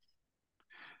psychologist,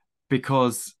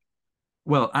 because,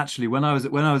 well, actually, when I was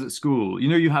at school,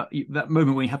 you have that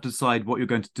moment when you have to decide what you're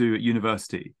going to do at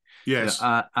university. Yes.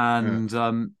 I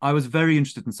was very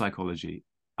interested in psychology,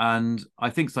 and I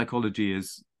think psychology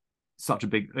is such a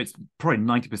big, it's probably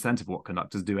 90% of what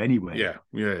conductors do anyway. Yeah.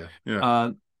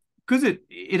 Because it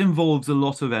involves a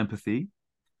lot of empathy,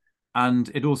 and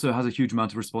it also has a huge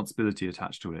amount of responsibility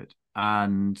attached to it.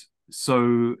 And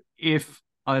so if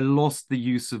I lost the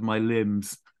use of my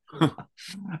limbs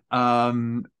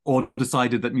or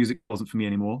decided that music wasn't for me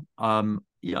anymore, I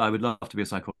would love to be a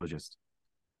psychologist.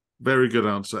 Very good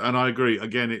answer. And I agree.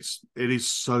 Again, it is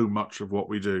so much of what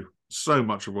we do. So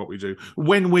much of what we do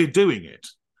when we're doing it.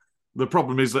 The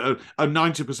problem is that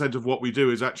 90% of what we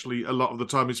do is actually, a lot of the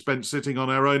time is spent sitting on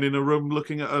our own in a room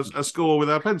looking at a score with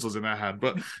our pencils in our hand.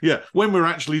 But yeah, when we're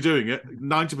actually doing it,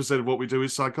 90% of what we do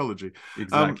is psychology.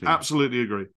 Exactly. Absolutely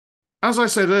agree. As I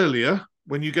said earlier,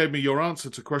 when you gave me your answer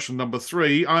to question number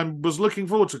 3, I was looking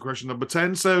forward to question number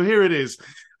 10. So here it is.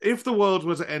 If the world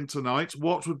were to end tonight,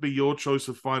 what would be your choice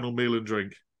of final meal and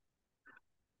drink?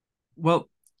 Well,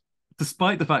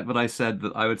 despite the fact that I said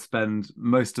that I would spend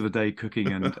most of a day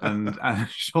cooking and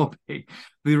shopping,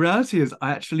 the reality is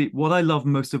what I love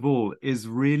most of all is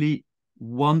really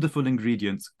wonderful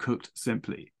ingredients cooked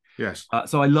simply. Yes.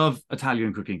 So I love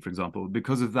Italian cooking, for example,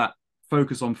 because of that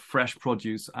focus on fresh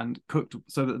produce and cooked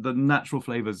so that the natural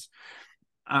flavors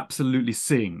absolutely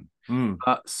sing.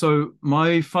 So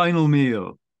my final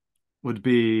meal would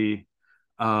be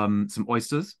some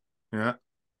oysters. Yeah.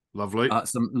 Lovely.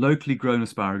 Some locally grown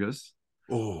asparagus.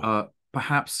 Oh.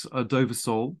 Perhaps a Dover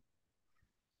sole.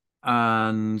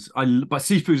 But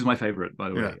seafood is my favorite, by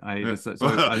the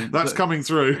way. That's coming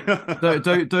through.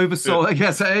 Dover sole. I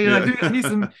guess I do need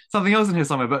something else in here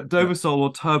somewhere, but Dover sole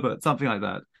or turbot, something like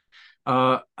that.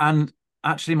 And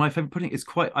actually, my favorite pudding is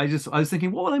I was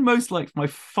thinking, what would I most like for my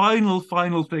final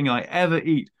thing I ever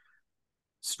eat?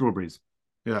 Strawberries.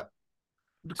 Yeah.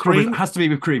 Cream has to be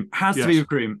with cream. To be with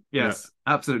cream. Yes,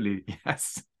 absolutely.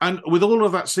 Yes. And with all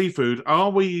of that seafood,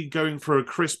 are we going for a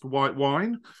crisp white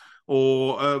wine,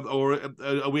 or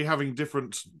are we having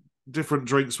different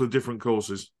drinks with different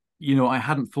courses? I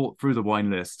hadn't thought through the wine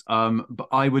list. But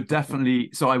I would definitely.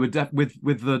 So I would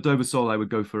with the Dover sole, I would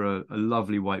go for a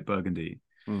lovely white Burgundy.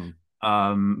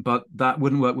 But that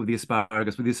wouldn't work with the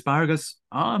asparagus. With the asparagus,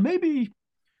 maybe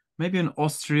an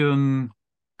Austrian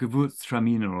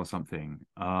Gewürztraminer or something.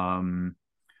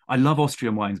 I love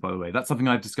Austrian wines, by the way. That's something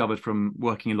I've discovered from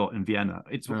working a lot in Vienna.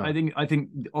 I think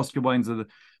Austrian wines are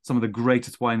some of the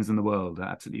greatest wines in the world. They're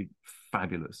absolutely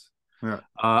fabulous. Yeah.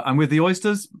 And with the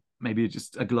oysters, maybe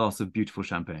just a glass of beautiful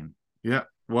champagne. Yeah.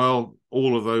 Well,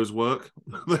 all of those work.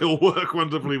 They all work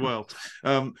wonderfully well.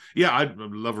 I'm a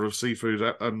lover of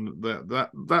seafood, and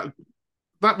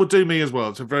that would do me as well.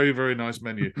 It's a very, very nice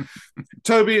menu.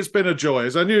 Toby, it's been a joy,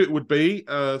 as I knew it would be,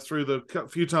 through the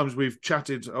few times we've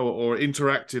chatted or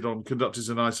interacted on Conductors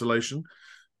in Isolation.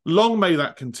 Long may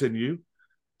that continue.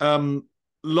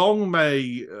 Long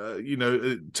may,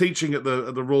 teaching at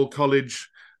the Royal College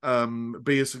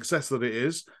be a success that it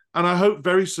is. And I hope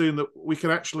very soon that we can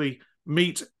actually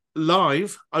meet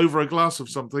live over a glass of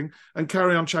something and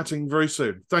carry on chatting very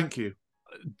soon. Thank you.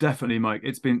 Definitely, Mike.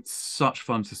 It's been such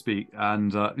fun to speak.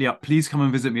 And please come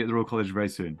and visit me at the Royal College very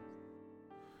soon.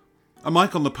 A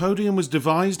Mic on the Podium was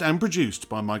devised and produced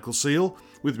by Michael Seal,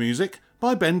 with music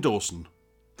by Ben Dawson.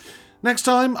 Next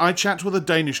time, I chat with a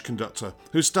Danish conductor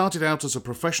who started out as a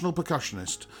professional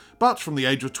percussionist, but from the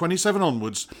age of 27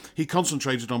 onwards, he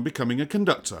concentrated on becoming a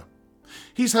conductor.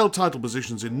 He's held title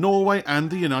positions in Norway and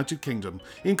the United Kingdom,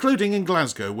 including in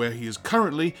Glasgow, where he is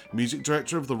currently music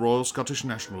director of the Royal Scottish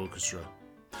National Orchestra.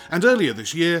 And earlier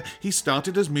this year, he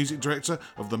started as music director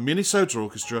of the Minnesota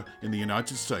Orchestra in the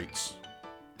United States.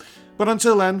 But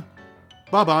until then,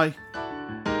 bye-bye.